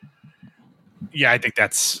 Yeah, I think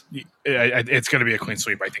it's going to be a clean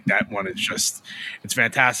sweep. I think that one is it's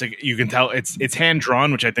fantastic. You can tell it's hand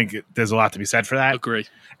drawn, which I think there's a lot to be said for that. Agree.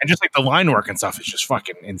 And just the line work and stuff is just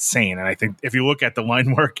fucking insane. And I think if you look at the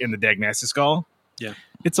line work in the Dag Nasty skull, yeah,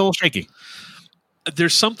 it's a little shaky.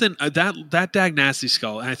 There's something that Dag Nasty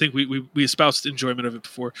skull, and I think we espoused enjoyment of it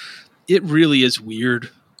before. It really is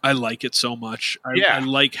weird. I like it so much. I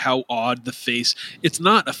like how odd the face. It's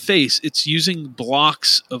not a face. It's using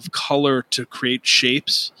blocks of color to create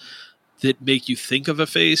shapes that make you think of a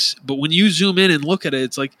face. But when you zoom in and look at it,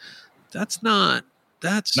 it's like it's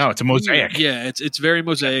a mosaic. Yeah, it's very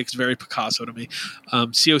mosaic. It's very Picasso to me.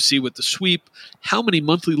 COC with the sweep. How many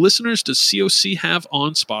monthly listeners does COC have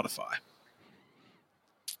on Spotify?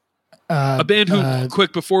 A band who,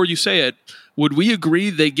 quick before you say it, would we agree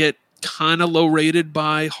they get kind of low rated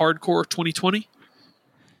by Hardcore 2020?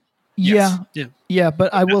 Yeah,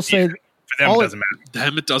 but I will say for them it doesn't matter.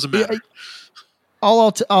 Them it doesn't matter.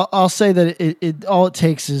 I'll say that it all it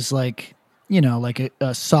takes is like, like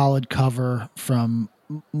a solid cover from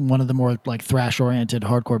one of the more like thrash oriented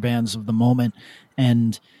hardcore bands of the moment,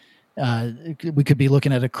 and we could be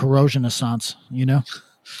looking at a Corrosion Assance, the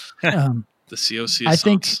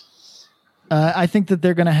COC. I think that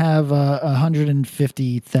they're going to have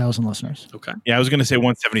 150,000 listeners. Okay. Yeah, I was going to say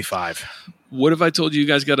 175. What if I told you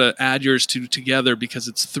guys got to add yours together because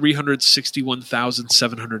it's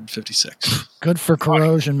 361,756? Good for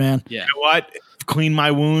Corrosion, man. Yeah. You know what? Clean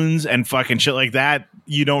My Wounds and fucking shit like that.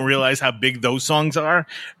 You don't realize how big those songs are.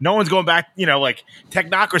 No one's going back. Like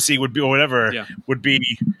Technocracy would be, or whatever, would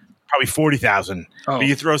be probably 40,000. Oh. But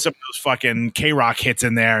you throw some of those fucking K-Rock hits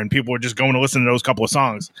in there, and people are just going to listen to those couple of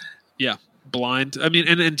songs. Yeah. Blind. I mean,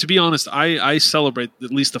 and to be honest, I celebrate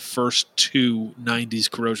at least the first two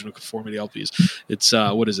 90s Corrosion of Conformity LPs. It's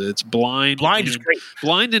what is it? It's Blind. Blind is great.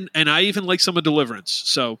 Blind and I even like some of Deliverance.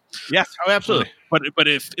 So yes, absolutely. But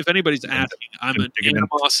if anybody's asking, I'm an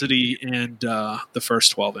Animosity and the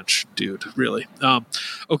first 12-inch dude, really.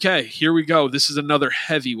 Okay, here we go. This is another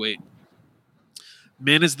heavyweight.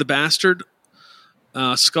 Man is the Bastard.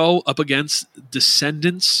 Skull up against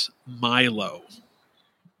Descendants Milo.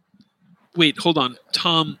 Wait, hold on.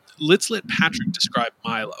 Tom, let's let Patrick describe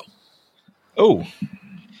Milo. Oh.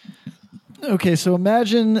 Okay, so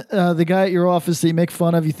imagine the guy at your office that you make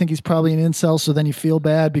fun of. You think he's probably an incel, so then you feel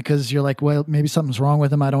bad because you're like, well, maybe something's wrong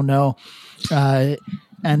with him. I don't know.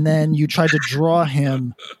 And then you try to draw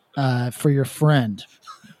him for your friend.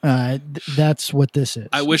 That's what this is.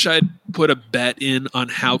 I wish I'd put a bet in on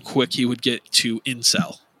how quick he would get to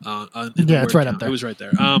incel. It's right up there. It was right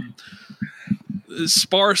there.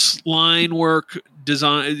 Sparse line work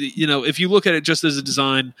design. If you look at it just as a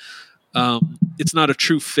design, it's not a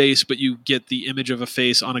true face, but you get the image of a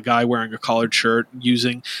face on a guy wearing a collared shirt.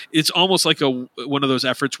 It's almost like one of those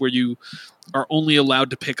efforts where you are only allowed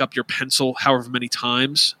to pick up your pencil however many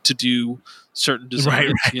times to do certain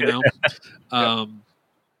designs. Right.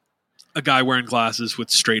 A guy wearing glasses with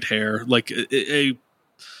straight hair, like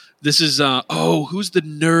this is who's the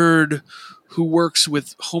nerd who works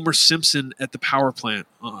with Homer Simpson at the power plant,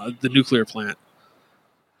 the nuclear plant?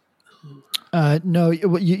 No,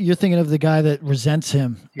 you're thinking of the guy that resents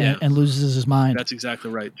him and loses his mind. That's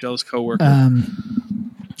exactly right. Jealous coworker.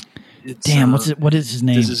 What is his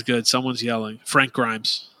name? This is good. Someone's yelling. Frank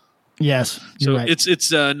Grimes. Yes. So right. It's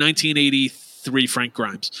 1983 Frank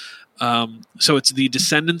Grimes. So it's the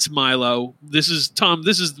Descendants Milo. This is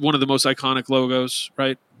one of the most iconic logos,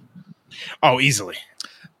 right? Oh, easily.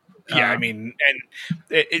 Yeah, I mean, and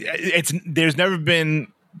it's there's never been.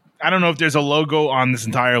 I don't know if there's a logo on this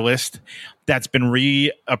entire list that's been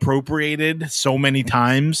reappropriated so many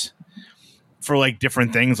times for like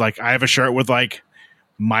different things. Like I have a shirt with like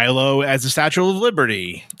Milo as the Statue of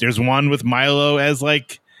Liberty. There's one with Milo as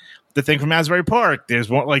like the thing from Asbury Park. There's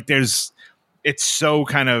one like it's so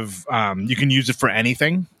kind of you can use it for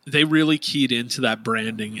anything. They really keyed into that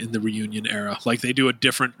branding in the reunion era. Like they do a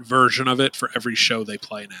different version of it for every show they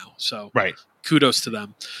play now. So right. Kudos to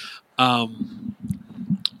them.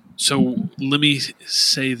 So let me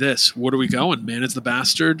say this. What are we going? Man is the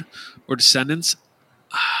Bastard or Descendants?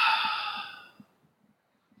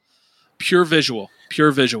 Pure visual.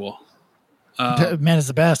 Man is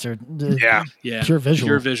the Bastard. Yeah. Pure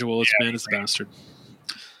visual. It's Man is the Bastard.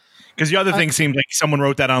 Because the other thing seems like someone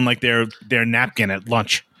wrote that on like their napkin at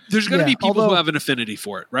lunch. There's going to be people who have an affinity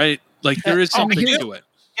for it, right? Like there is something to it.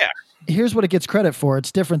 Yeah. Here's what it gets credit for.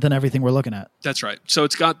 It's different than everything we're looking at. That's right. So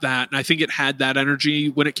it's got that, and I think it had that energy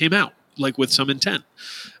when it came out, like with some intent.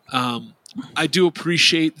 I do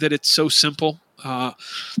appreciate that it's so simple.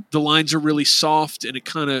 The lines are really soft, and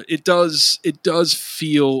it does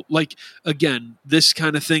feel like, again, this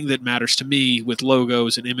kind of thing that matters to me with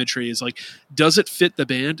logos and imagery is like, does it fit the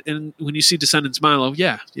band? And when you see Descendants Milo,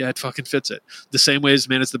 yeah, it fucking fits it. The same way as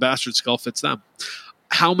Man is the Bastard skull fits them.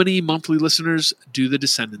 How many monthly listeners do the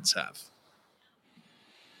Descendants have?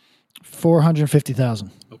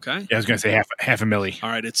 450,000. Okay. Yeah, I was going to say half a milli. All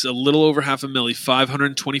right, it's a little over half a milli.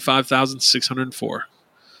 525,604.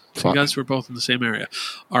 So you guys were both in the same area.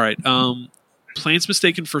 All right. Plans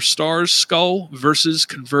Mistaken for Stars Skull versus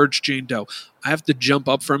Converge Jane Doe. I have to jump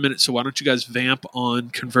up for a minute, so why don't you guys vamp on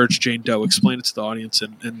Converge Jane Doe? Explain it to the audience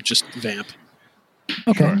and just vamp.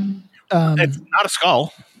 Okay. Sure. It's not a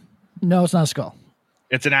skull. No, it's not a skull.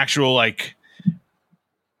 It's an actual like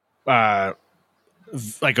a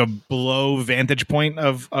below vantage point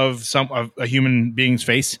of a human being's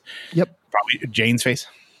face. Yep. Probably Jane's face.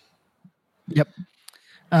 Yep.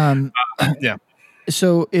 Yeah.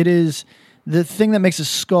 So it is the thing that makes a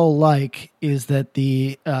skull like is that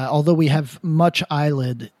although we have much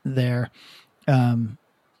eyelid there,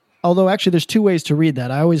 Although actually there's two ways to read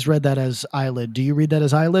that. I always read that as eyelid. Do you read that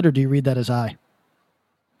as eyelid or do you read that as eye?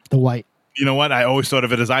 The white. You know what? I always thought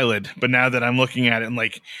of it as eyelid, but now that I'm looking at it and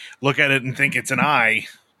look at it and think it's an eye.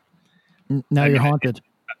 Now you're haunted.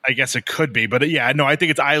 I guess it could be, but yeah, no, I think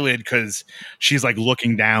it's eyelid because she's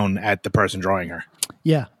looking down at the person drawing her.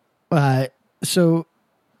 Yeah. So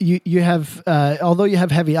you have, although you have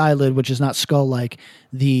heavy eyelid, which is not skull-like,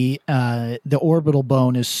 the orbital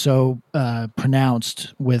bone is so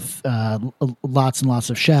pronounced with lots and lots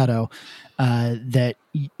of shadow that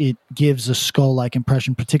it gives a skull-like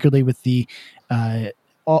impression, particularly with the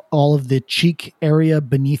all of the cheek area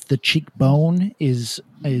beneath the cheekbone is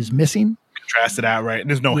missing. Contrasted out, right? And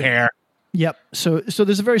there's no hair. Yep. So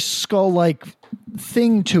there's a very skull-like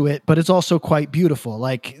thing to it, but it's also quite beautiful.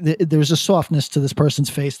 There's a softness to this person's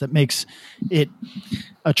face that makes it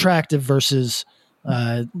attractive versus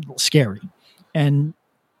scary. And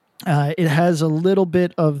it has a little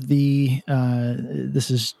bit of the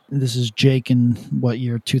this is Jake in what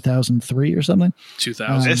year, 2003 or something?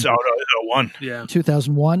 2000. It's 01. Yeah.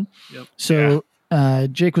 2001. Yep. So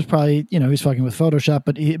Jake was probably, he's fucking with Photoshop,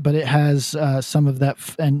 but it has some of that,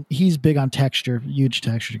 and he's big on texture, huge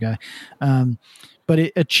texture guy. But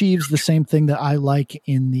it achieves the same thing that I like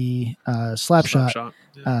in the Slapshot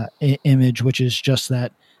image, which is just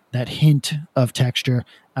that hint of texture.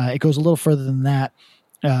 It goes a little further than that,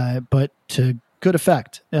 but to good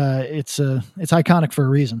effect. It's iconic for a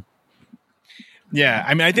reason. Yeah,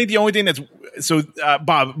 I mean, I think the only thing that's so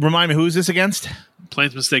Bob, remind me, who is this against?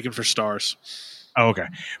 Planes Mistaken for Stars. Oh, okay.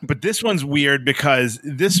 But this one's weird because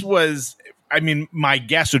this was, I mean, my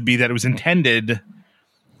guess would be that it was intended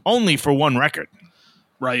only for one record.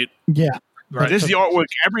 Right. Yeah. Right. This is the artwork.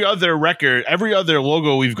 Every other record, every other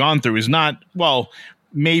logo we've gone through is not, well,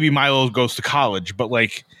 maybe Milo Goes to College, but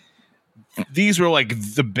these were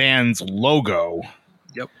the band's logo.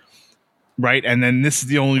 Yep. Right. And then this is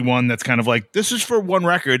the only one that's kind of this is for one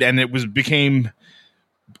record, and it became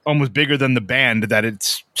almost bigger than the band that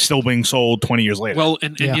it's still being sold 20 years later. Well,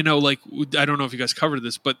 and I don't know if you guys covered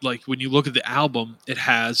this, but when you look at the album, it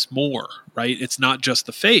has more, right? It's not just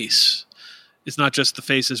the face. It's not just the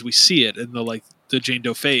face as we see it in the Jane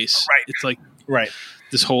Doe face. Right. It's right.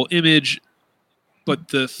 This whole image, but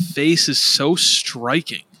the face is so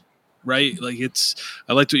striking, right? I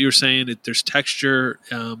liked what you were saying. There's texture.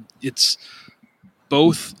 It's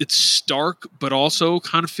stark, but also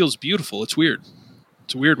kind of feels beautiful. It's weird.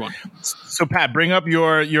 It's a weird one. So, Pat, bring up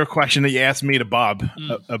your question that you asked me to Bob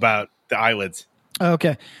about the eyelids.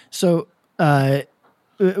 Okay. So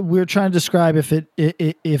we're trying to describe if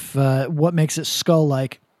what makes it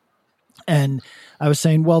skull-like. And I was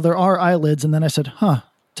saying, well, there are eyelids. And then I said,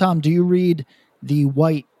 Tom, do you read the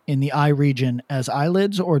white in the eye region as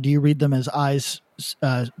eyelids, or do you read them as eyes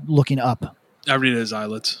looking up? I read it as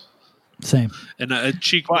eyelids. Same. And a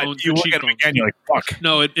cheekbone. But you look at them again, you're like, fuck.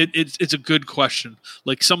 No, it's a good question.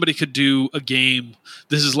 Somebody could do a game.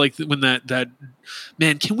 This is when that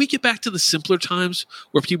man, can we get back to the simpler times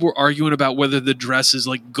where people were arguing about whether the dress is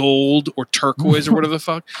gold or turquoise or whatever the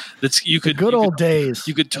fuck? Old days.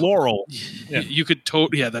 You could Laurel. You could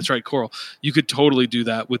yeah, that's right, coral. You could totally do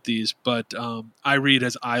that with these, but I read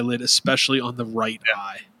as eyelid, especially on the right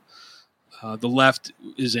eye. The left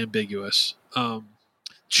is ambiguous.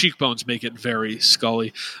 Cheekbones make it very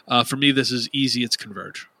scully. For me, this is easy. It's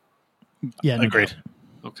Converge. Yeah, no agreed. doubt.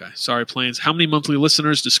 Okay. Sorry, Planes. How many monthly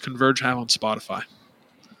listeners does Converge have on Spotify?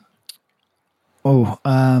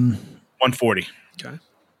 140. Okay.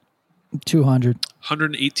 200.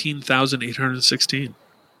 118,816.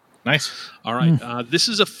 Nice. All right. This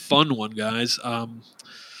is a fun one, guys.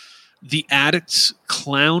 The Addict's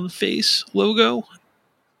clown face logo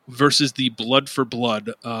versus the Blood for Blood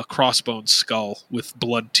crossbone skull with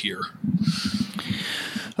blood tear.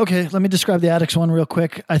 Okay, let me describe the Addicts one real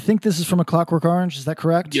quick. I think this is from A Clockwork Orange. Is that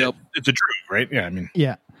correct? Yep. It's a Droog, right? Yeah, I mean.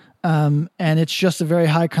 Yeah. And it's just a very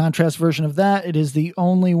high contrast version of that. It is the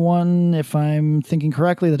only one, if I'm thinking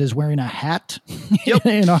correctly, that is wearing a hat. Yep.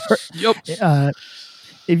 Yep.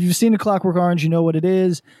 If you've seen A Clockwork Orange, you know what it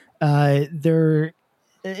is.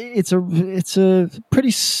 It's a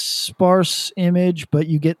pretty sparse image, but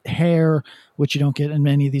you get hair, which you don't get in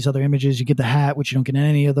many of these other images. You get the hat, which you don't get in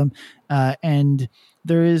any of them. And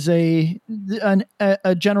there is a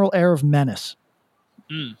general air of menace.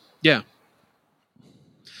 Yeah.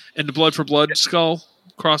 And the Blood for Blood skull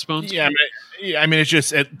crossbones? Yeah, I mean, it's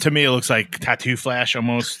just, to me, it looks like Tattoo Flash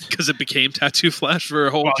almost. Because it became Tattoo Flash for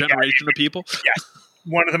a whole generation of people? Yes.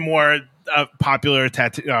 One of the more popular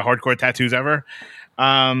hardcore tattoos ever.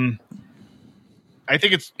 I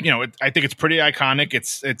think it's, I think it's pretty iconic.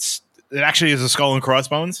 It actually is a skull and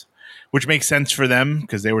crossbones. which makes sense for them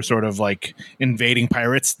because they were sort of like invading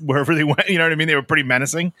pirates wherever they went. You know what I mean? They were pretty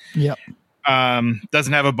menacing. Yep.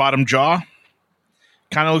 Doesn't have a bottom jaw.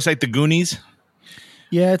 Kind of looks like the Goonies.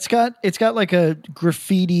 Yeah, it's got like a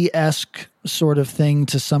graffiti-esque sort of thing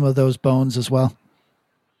to some of those bones as well.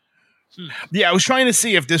 Yeah, I was trying to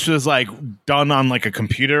see if this was like done on like a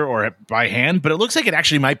computer or by hand, but it looks like it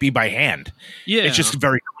actually might be by hand. Yeah. It's just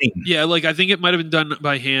very clean. Yeah, like I think it might have been done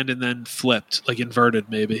by hand and then flipped, like inverted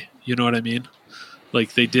maybe. You know what I mean?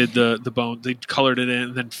 Like they did the bone, they colored it in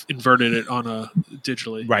and then inverted it on a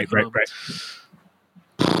digitally. Right.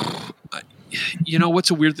 You know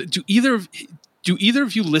what's a weird thing? Do either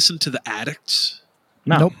of you listen to The Addicts?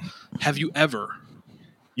 No. Nope. Have you ever?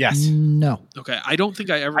 Yes. No. Okay, I don't think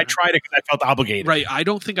I ever. I tried it because I felt obligated. Right, I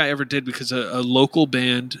don't think I ever did because a local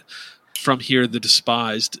band from here, The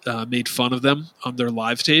Despised, made fun of them on their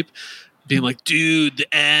live tape, being like, "Dude, The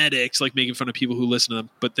Addicts," like making fun of people who listen to them,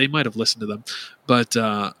 but they might have listened to them. But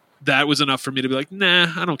that was enough for me to be like,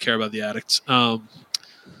 "Nah, I don't care about The Addicts." On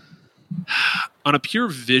a pure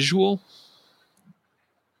visual,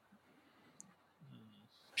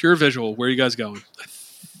 where are you guys going? I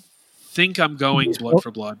think I'm going Blood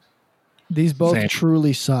for Blood. These both Same.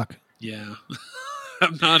 truly suck. Yeah.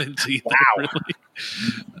 I'm not into either, Wow.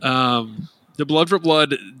 really. The Blood for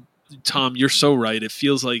Blood, Tom, you're so right. It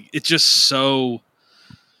feels like it's just so...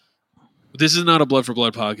 This is not a Blood for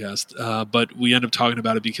Blood podcast, but we end up talking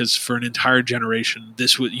about it because for an entire generation,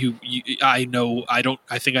 this would I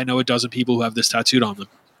think I know a dozen people who have this tattooed on them.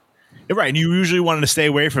 Right, and you usually wanted to stay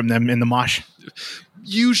away from them in the mosh.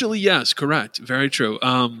 Usually, yes, correct. Very true.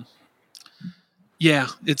 Yeah,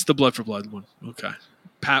 it's the Blood for Blood one. Okay.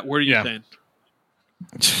 Pat, what are you saying?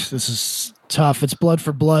 This is tough. It's Blood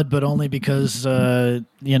for Blood, but only because,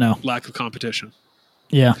 Lack of competition.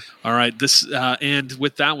 Yeah. All right. This and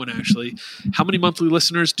with that one, actually, how many monthly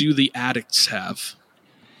listeners do The Addicts have?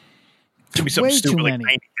 Could be something Way too stupid like many.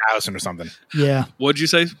 90,000 or something. Yeah. What'd you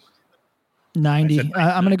say? 90.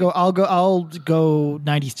 I'm going to go. I'll go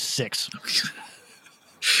 96.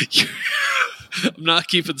 I'm not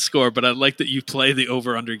keeping score, but I like that you play the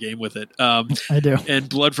over-under game with it. I do. And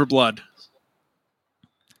Blood for Blood.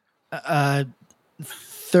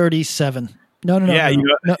 37. No. Yeah,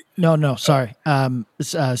 No. Sorry.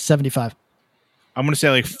 75. I'm going to say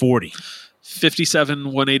like 40.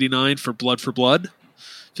 57,189 for Blood.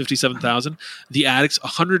 57,000. The Addicts,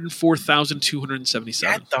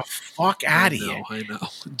 104,277. Get the fuck out of here. I know.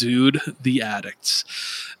 Dude, The Addicts.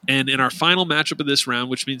 And in our final matchup of this round,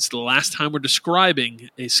 which means the last time we're describing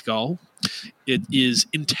a skull, it is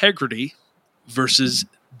Integrity versus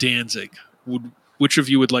Danzig. Which of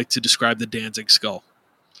you would like to describe the Danzig skull?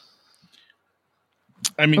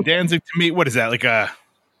 I mean, Danzig to me, what is that? Like a...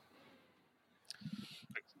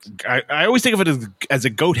 I always think of it as a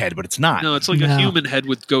goat head, but it's not. No, it's like a human head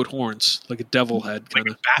with goat horns, like a devil head, kind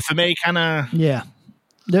of. Baphomet, kind of. Yeah,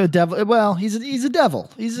 the devil. Well, he's a devil.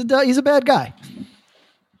 He's a bad guy.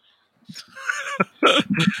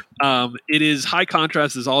 It is high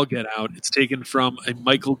contrast as all get out. It's taken from a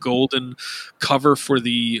Michael Golden cover for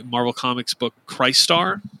the Marvel Comics book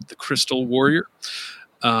Crystar, the Crystal Warrior.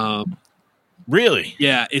 Really?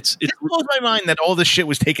 Yeah, it blows my mind that all this shit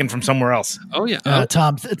was taken from somewhere else. Oh yeah,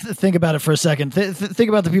 Tom, think about it for a second. Think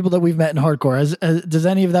about the people that we've met in hardcore. Does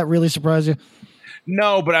any of that really surprise you?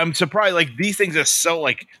 No, but I'm surprised. Like these things are so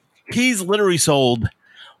like he's literally sold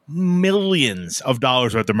millions of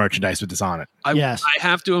dollars worth of merchandise with this on it. I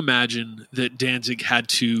have to imagine that Danzig had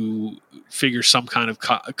to figure some kind of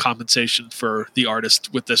compensation for the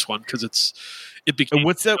artist with this one because it became.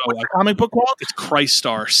 What's the comic book called? It's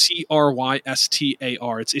Crystar,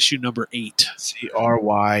 Crystar. It's issue number 8.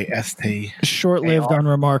 Crystar. Short-lived,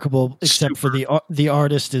 unremarkable, except for the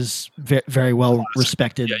artist is very well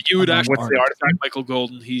respected. Yeah, you would actually. What's the artist? Michael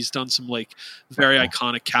Golden. He's done some like very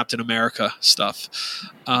iconic Captain America stuff.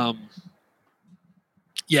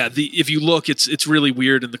 Yeah, if you look, it's really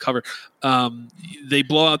weird in the cover. They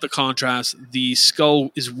blow out the contrast. The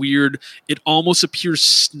skull is weird. It almost appears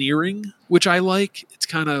sneering, which I like. It's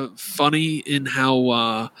kind of funny in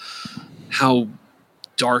how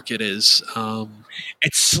dark it is.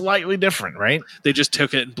 It's slightly different, right? They just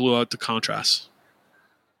took it and blew out the contrast.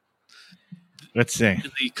 Let's see. In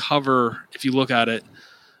the cover, if you look at it,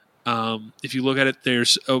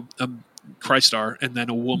 there's a Crystar and then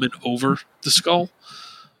a woman over the skull.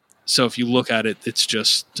 So if you look at it, it's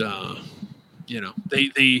just, they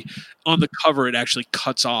on the cover, it actually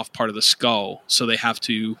cuts off part of the skull. So they had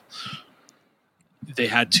to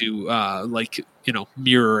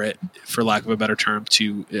mirror it, for lack of a better term,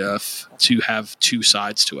 to have two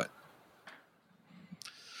sides to it.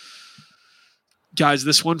 Guys,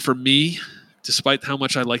 this one for me, despite how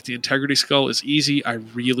much I like the Integrity Skull, is easy. I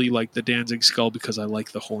really like the Danzig Skull because I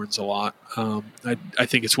like the horns a lot. I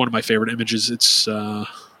think it's one of my favorite images. It's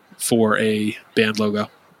for a band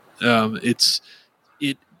logo. It's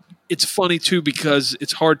funny too because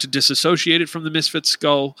it's hard to disassociate it from the Misfits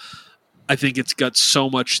skull. I think it's got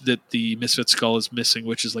so much that the Misfits skull is missing,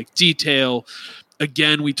 which is like detail.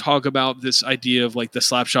 Again, we talk about this idea of like the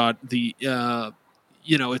slap shot,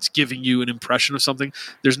 it's giving you an impression of something.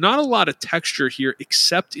 There's not a lot of texture here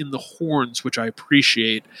except in the horns, which I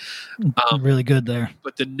appreciate. Really good there.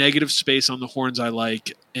 But the negative space on the horns I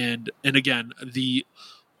like. And again,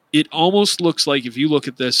 it almost looks like, if you look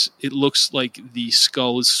at this, it looks like the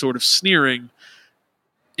skull is sort of sneering.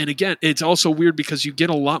 And again, it's also weird because you get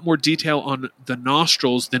a lot more detail on the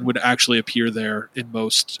nostrils than would actually appear there in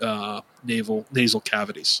most nasal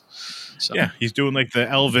cavities. So. Yeah, he's doing like the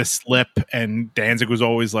Elvis lip, and Danzig was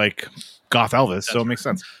always like goth Elvis, so it makes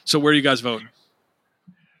sense. So where are you guys voting?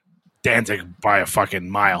 Danzig by a fucking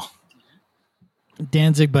mile.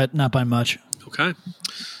 Danzig, but not by much. Okay.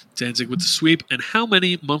 Danzig with the sweep. And how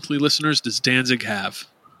many monthly listeners does Danzig have?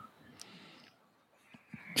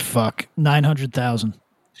 Fuck. 900,000.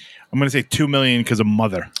 I'm going to say 2 million because of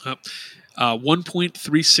Mother.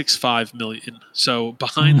 1.365 million. So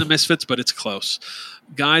behind the Misfits, but it's close.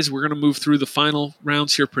 Guys, we're going to move through the final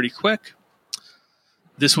rounds here pretty quick.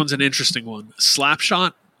 This one's an interesting one.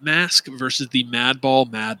 Slapshot Mask versus the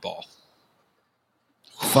Madball.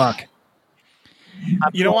 Fuck.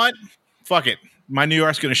 You know what? Fuck it. My New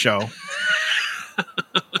York's going to show.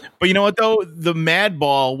 But you know what, though? The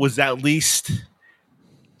Madball was at least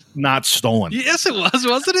not stolen. Yes, it was,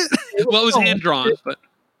 wasn't it? Well, it was hand-drawn,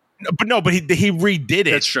 but he redid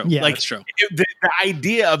it. That's true. Yeah, that's true. The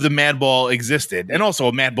idea of the Madball existed, and also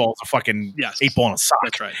a Madball is a fucking 8-ball in a sock.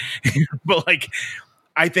 That's right. But like,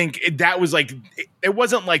 I think that was like, it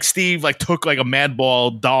wasn't like Steve like took like a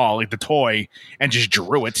Madball doll, like the toy, and just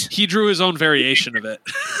drew it. He drew his own variation of it.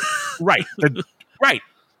 Right. Right.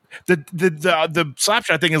 The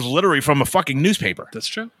Slapshot thing is literally from a fucking newspaper. That's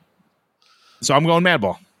true. So I'm going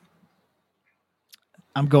Madball.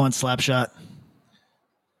 I'm going Slapshot.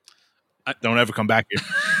 Don't ever come back here.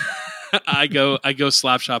 I go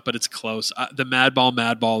Slapshot, but it's close. The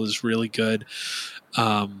Madball is really good.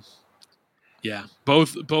 Yeah,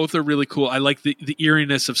 both are really cool. I like the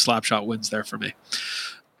eeriness of Slapshot wins there for me.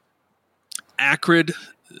 Acrid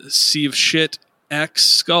Sea of Shit X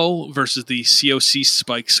skull versus the COC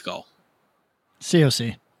Spike skull.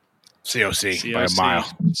 COC by a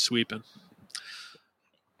mile. Sweeping.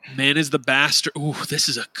 Man is the Bastard. Ooh, this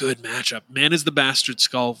is a good matchup. Man is the Bastard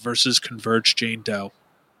skull versus Converged Jane Doe.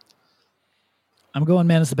 I'm going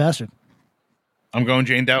Man is the Bastard. I'm going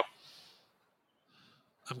Jane Doe.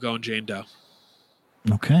 I'm going Jane Doe.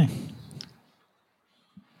 Okay.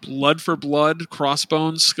 Blood for Blood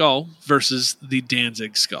Crossbones skull versus the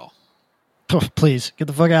Danzig skull. Oh, please, get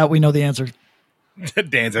the fuck out. We know the answer.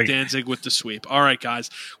 Danzig with the sweep. All right, guys.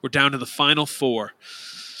 We're down to the final four.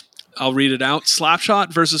 I'll read it out.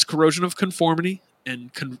 Slapshot versus Corrosion of Conformity,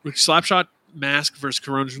 and Slapshot Mask versus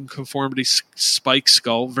Corrosion of Conformity Spike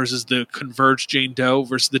Skull versus the Converged Jane Doe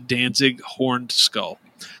versus the Danzig Horned Skull.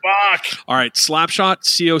 Fuck. All right, Slapshot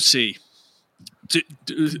COC.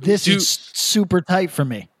 This is super tight for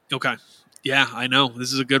me. Okay. Yeah, I know.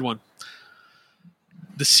 This is a good one.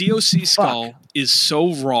 The COC skull is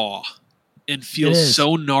so raw and feels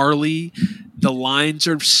so gnarly. The lines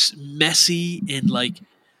are messy and like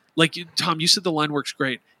Tom, you said the line works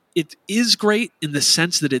great. It is great in the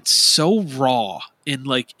sense that it's so raw and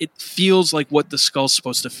like it feels like what the skull's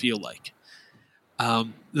supposed to feel like.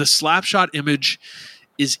 The Slapshot image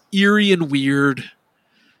is eerie and weird,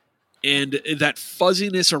 and that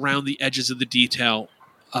fuzziness around the edges of the detail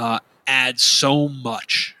adds so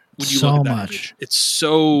much. When you look at that image,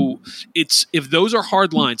 it's if those are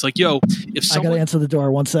hard lines, like if someone, I gotta answer the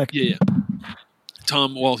door 1 sec. Yeah.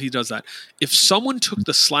 Tom, while he does that, if someone took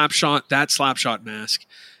that Slapshot mask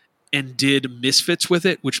and did Misfits with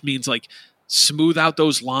it, which means like smooth out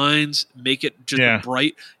those lines, make it just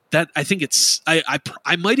bright, that I think it's I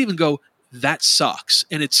might even go, that sucks.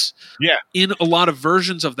 And it's in a lot of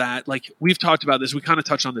versions of that, like we've talked about this, we kind of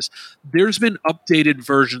touched on this. There's been updated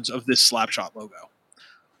versions of this Slapshot logo.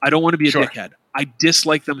 I don't want to be a dickhead. I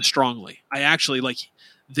dislike them strongly. I actually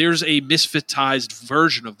there's a misfitized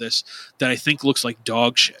version of this that I think looks like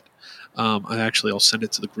dog shit. I'll send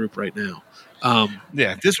it to the group right now.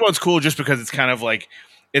 This one's cool just because it's kind of like,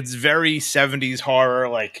 it's very 70s horror,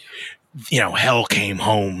 like, hell came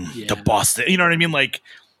home to Boston. You know what I mean? Like,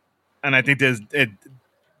 and I think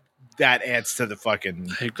that adds to the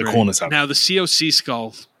fucking the coolness of it. Now the COC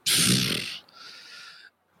skull,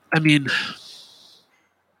 I mean,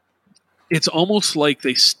 it's almost like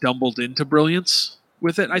they stumbled into brilliance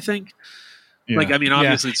with it, I think. Yeah. Like, I mean,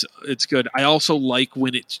 obviously it's good. I also like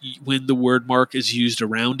when the word mark is used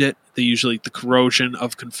around it. They usually the corrosion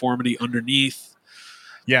of conformity underneath.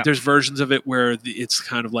 Yeah. There's versions of it where it's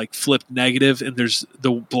kind of like flipped negative, and there's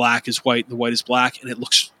the black is white and the white is black, and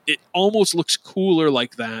it almost looks cooler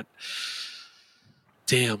like that.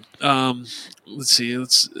 Damn. Let's see.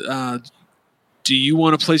 Do you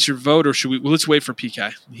want to place your vote, or should we? Well, let's wait for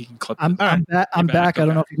PK. He can clip. I'm back. I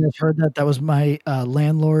don't know if you guys heard that. That was my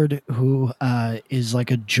landlord, who is like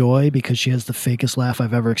a joy because she has the fakest laugh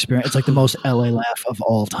I've ever experienced. It's like the most LA laugh of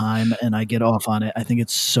all time, and I get off on it. I think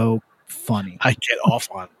it's so funny. I get off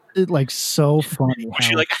on it. Like so funny.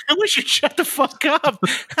 She's like, I wish you'd shut the fuck up.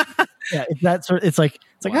 Yeah, it's that sort. It's like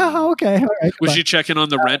oh, okay. All right, was she checking on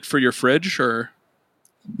the rent for your fridge, or?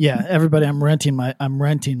 Yeah, everybody, I'm renting my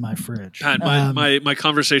fridge. Pat, my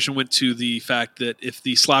conversation went to the fact that if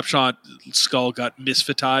the Slapshot skull got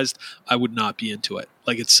misfitized, I would not be into it.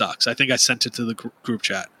 Like, it sucks. I think I sent it to the group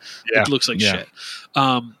chat. Yeah. It looks like shit.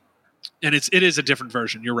 And it is a different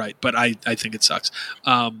version. You're right, but I think it sucks.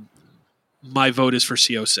 My vote is for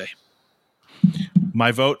COC.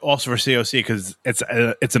 My vote also for COC because it's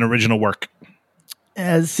an original work.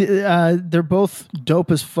 As they're both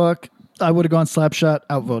dope as fuck. I would have gone Slapshot,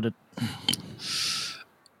 outvoted.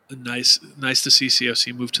 Nice to see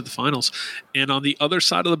COC move to the finals. And on the other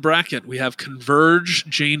side of the bracket, we have Converge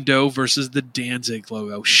Jane Doe versus the Danzig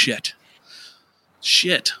logo. Shit.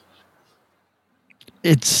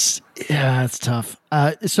 It's tough.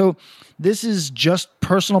 So this is just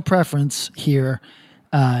personal preference here.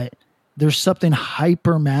 There's something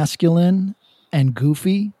hyper masculine and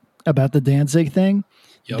goofy about the Danzig thing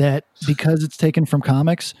that, because it's taken from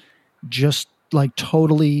comics, just like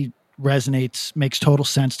totally resonates, makes total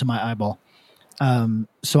sense to my eyeball. So I'm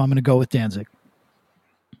going to go with Danzig.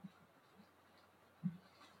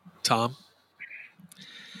 Tom?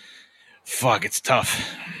 Fuck, it's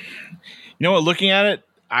tough. You know what? Looking at it,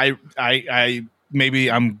 I maybe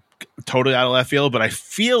I'm totally out of left field, but I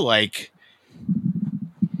feel like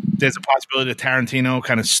there's a possibility that Tarantino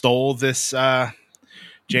kind of stole this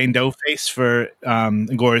Jane Doe face for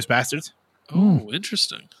Inglourious Bastards. Oh,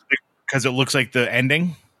 interesting. Because it looks like the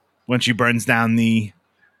ending when she burns down the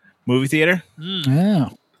movie theater. Yeah.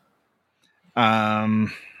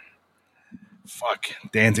 Fuck.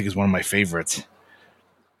 Danzig is one of my favorites.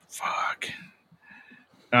 Fuck.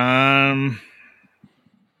 I'm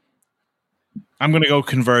gonna go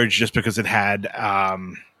Converge just because it had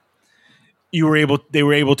they were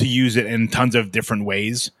able to use it in tons of different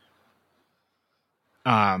ways.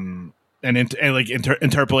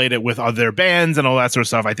 Interpolate it with other bands and all that sort of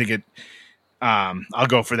stuff. I think it. I'll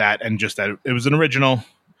go for that, and just that it was an original,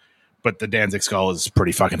 but the Danzig skull is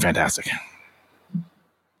pretty fucking fantastic.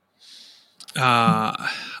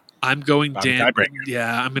 I'm going Danzig.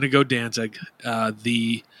 Yeah, I'm going to go Danzig.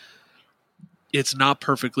 It's not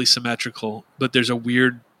perfectly symmetrical, but there's a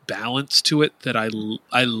weird balance to it that I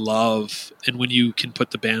love, and when you can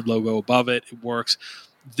put the band logo above it, it works.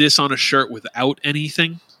 This on a shirt without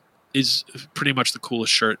anything is pretty much the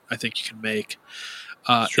coolest shirt I think you can make.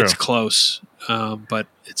 It's close, but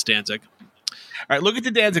it's Danzig. All right, look at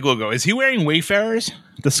the Danzig logo. Is he wearing Wayfarers?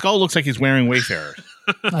 The skull looks like he's wearing Wayfarers.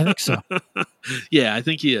 I think so. Yeah, I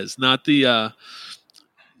think he is. Not the.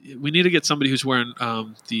 We need to get somebody who's wearing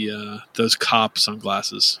those cop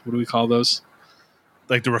sunglasses. What do we call those?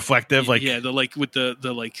 Like the reflective, like the like with the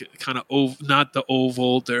like kind of not the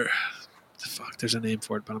oval. They're. Fuck, there's a name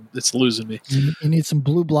for it, but it's losing me. You need some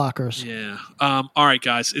blue blockers. Yeah. All right,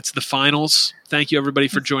 guys. It's the finals. Thank you, everybody,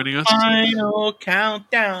 for joining us. Final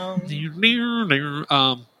countdown.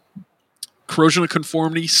 Corrosion of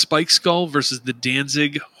Conformity Spike Skull versus the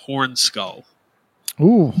Danzig Horn Skull.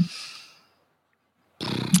 Ooh.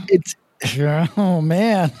 Oh,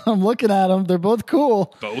 man. I'm looking at them. They're both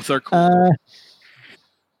cool. Both are cool.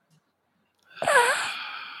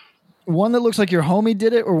 One that looks like your homie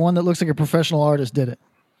did it, or one that looks like a professional artist did it?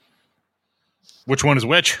 Which one is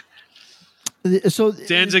which? So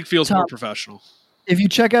Danzig feels more professional. If you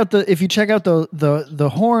check out the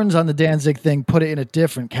horns on the Danzig thing, put it in a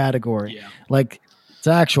different category. Yeah. Like it's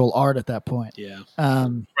actual art at that point. Yeah.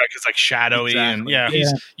 Right, because like shadowy and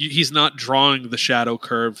he's not drawing the shadow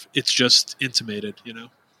curve. It's just intimated, you know.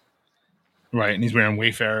 Right, and he's wearing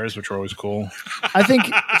Wayfarers, which are always cool. I think.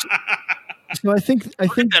 So I think he's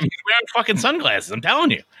wearing fucking sunglasses. I'm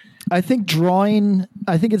telling you. I think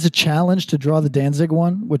it's a challenge to draw the Danzig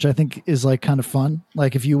one, which I think is like kind of fun.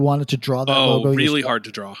 Like if you wanted to draw that logo. Really hard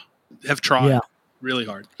to draw. Have tried. Yeah. Really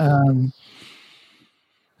hard.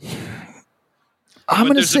 I'm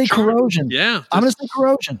going to say Corrosion. Yeah. I'm going to say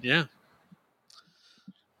Corrosion. Yeah.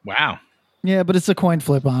 Wow. Yeah, but it's a coin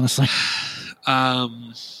flip, honestly.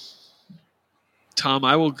 Tom,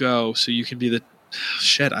 I will go so you can be the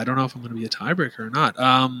shit. I don't know if I'm going to be a tiebreaker or not.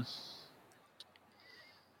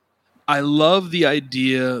 I love the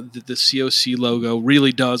idea that the COC logo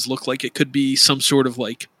really does look like it could be some sort of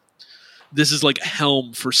like, this is like a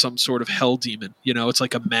helm for some sort of hell demon. You know, it's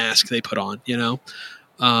like a mask they put on, you know?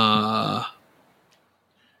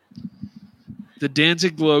 The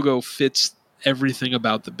Danzig logo fits everything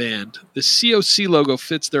about the band. The COC logo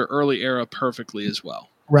fits their early era perfectly as well.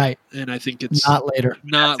 Right. And I think it's not later,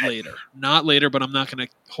 but I'm not going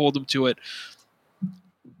to hold them to it.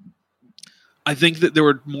 I think that there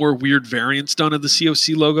were more weird variants done of the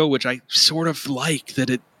COC logo, which I sort of like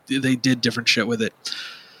that they did different shit with it.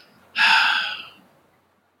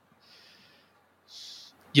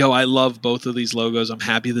 Yo, I love both of these logos. I'm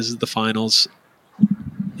happy this is the finals.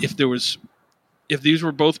 If these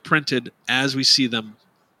were both printed as we see them,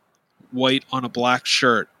 white on a black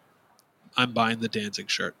shirt, I'm buying the Danzig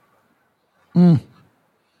shirt. I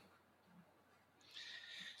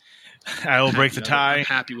will break the tie. I'm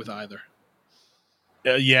happy with either.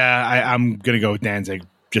 I'm going to go with Danzig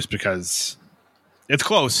just because it's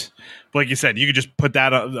close. But like you said, you could just put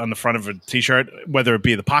that on the front of a T-shirt, whether it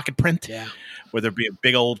be the pocket print, whether it be a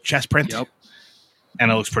big old chest print,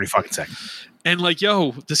 and it looks pretty fucking sick. And like,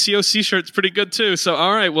 yo, the COC shirt's pretty good too. So,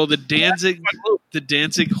 all right, well, the Danzig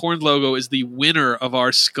horn logo is the winner of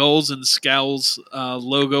our Skulls and Scowls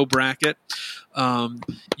logo bracket.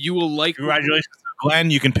 You will like. Congratulations,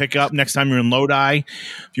 Glenn. You can pick up next time you're in Lodi.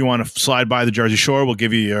 If you want to slide by the Jersey Shore, we'll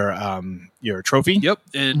give you your trophy. Yep,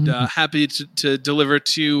 and happy to deliver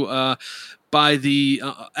to by the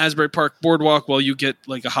Asbury Park Boardwalk while you get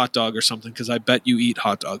like a hot dog or something, because I bet you eat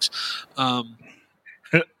hot dogs.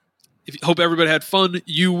 Hope everybody had fun.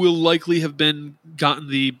 You will likely have gotten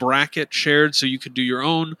the bracket shared, so you could do your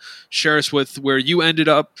own. Share us with where you ended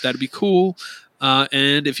up. That'd be cool.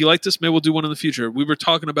 And if you like this, maybe we'll do one in the future. We were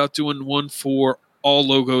talking about doing one for all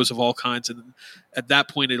logos of all kinds, and at that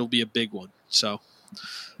point, it'll be a big one. So,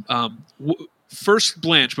 first,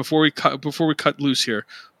 Blanche, before we cut loose here,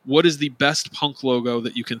 what is the best punk logo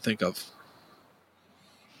that you can think of?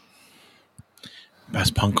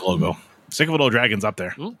 Best punk logo. Sick of It All Dragon's up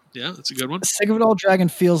there. Oh, yeah, that's a good one. Sick of It All Dragon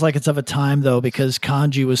feels like it's of a time, though, because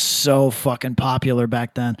kanji was so fucking popular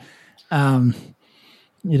back then.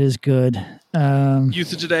 It is good.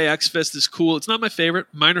 Youth of Today, X-Fist is cool. It's not my favorite.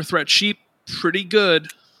 Minor Threat Sheep, pretty good.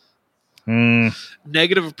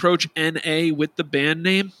 Negative Approach NA with the band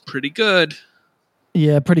name, pretty good.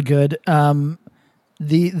 Yeah, pretty good.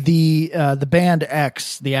 The band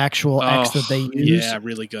X, the actual X that they use. Yeah,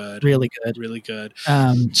 really good. Really good. Really good.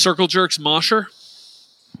 Circle Jerks Mosher.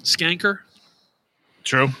 Skanker.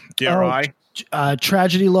 True. DRI.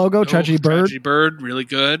 Tragedy logo. Tragedy Bird. Tragedy Bird. Really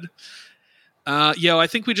good. I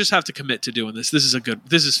think we just have to commit to doing this. This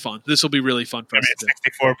is fun. This will be really fun for us to do.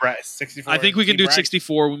 64. I think we can do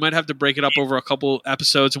 64. We might have to break it up over a couple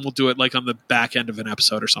episodes, and we'll do it like on the back end of an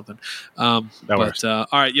episode or something. That works. All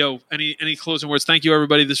right, any closing words? Thank you,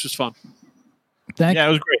 everybody. This was fun. It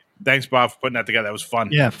was great. Thanks, Bob, for putting that together. That was fun.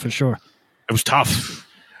 Yeah, for sure. It was tough.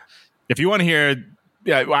 If you want to hear,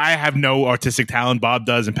 I have no artistic talent. Bob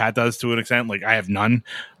does, and Pat does to an extent. Like, I have none.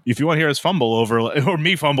 If you want to hear us fumble over, or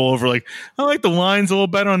me fumble over, like, I like the lines a little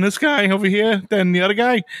better on this guy over here than the other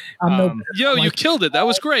guy. You killed it. That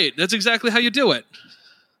was great. That's exactly how you do it.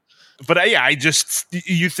 But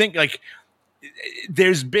you think like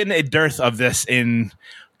there's been a dearth of this in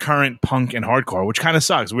current punk and hardcore, which kind of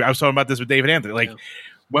sucks. I was talking about this with David Anthony. Like,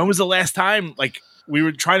 when was the last time, like, we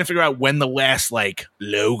were trying to figure out when the last, like,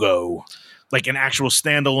 logo, like an actual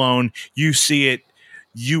standalone, you see it,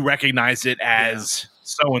 you recognize it as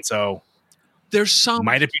so-and-so. There's some.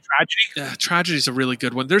 Might it be Tragedy? Yeah, Tragedy is a really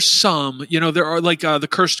good one. There's some. There are like the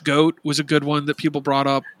Cursed Goat was a good one that people brought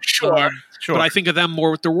up. Sure. But I think of them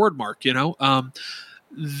more with their Wordmark.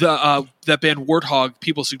 That band Warthog.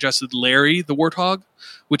 People suggested Larry the Warthog,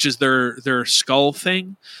 which is their skull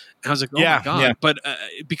thing. And I was like, oh my god! Yeah. But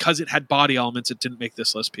because it had body elements, it didn't make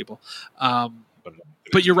this list. People.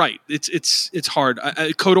 But you're right. It's hard.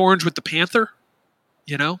 Code Orange with the Panther.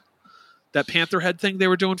 That Panther head thing they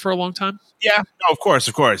were doing for a long time? Yeah, no, of course.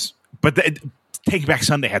 But Take Back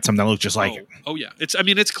Sunday had something that looked just like it. Oh, yeah.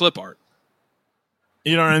 It's clip art.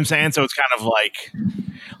 You know what I'm saying? So it's kind of like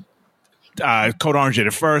Code Orange did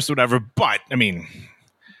it first, whatever. But,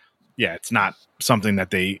 it's not something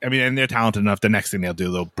that and they're talented enough. The next thing they'll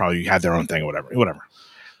do, they'll probably have their own thing or whatever.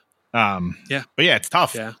 Yeah. But yeah, it's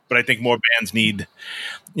tough. Yeah. But I think more bands need,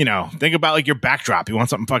 think about like your backdrop. You want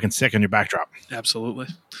something fucking sick on your backdrop. Absolutely.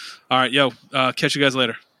 All right, yo, catch you guys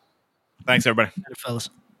later. Thanks, everybody. Later, fellas.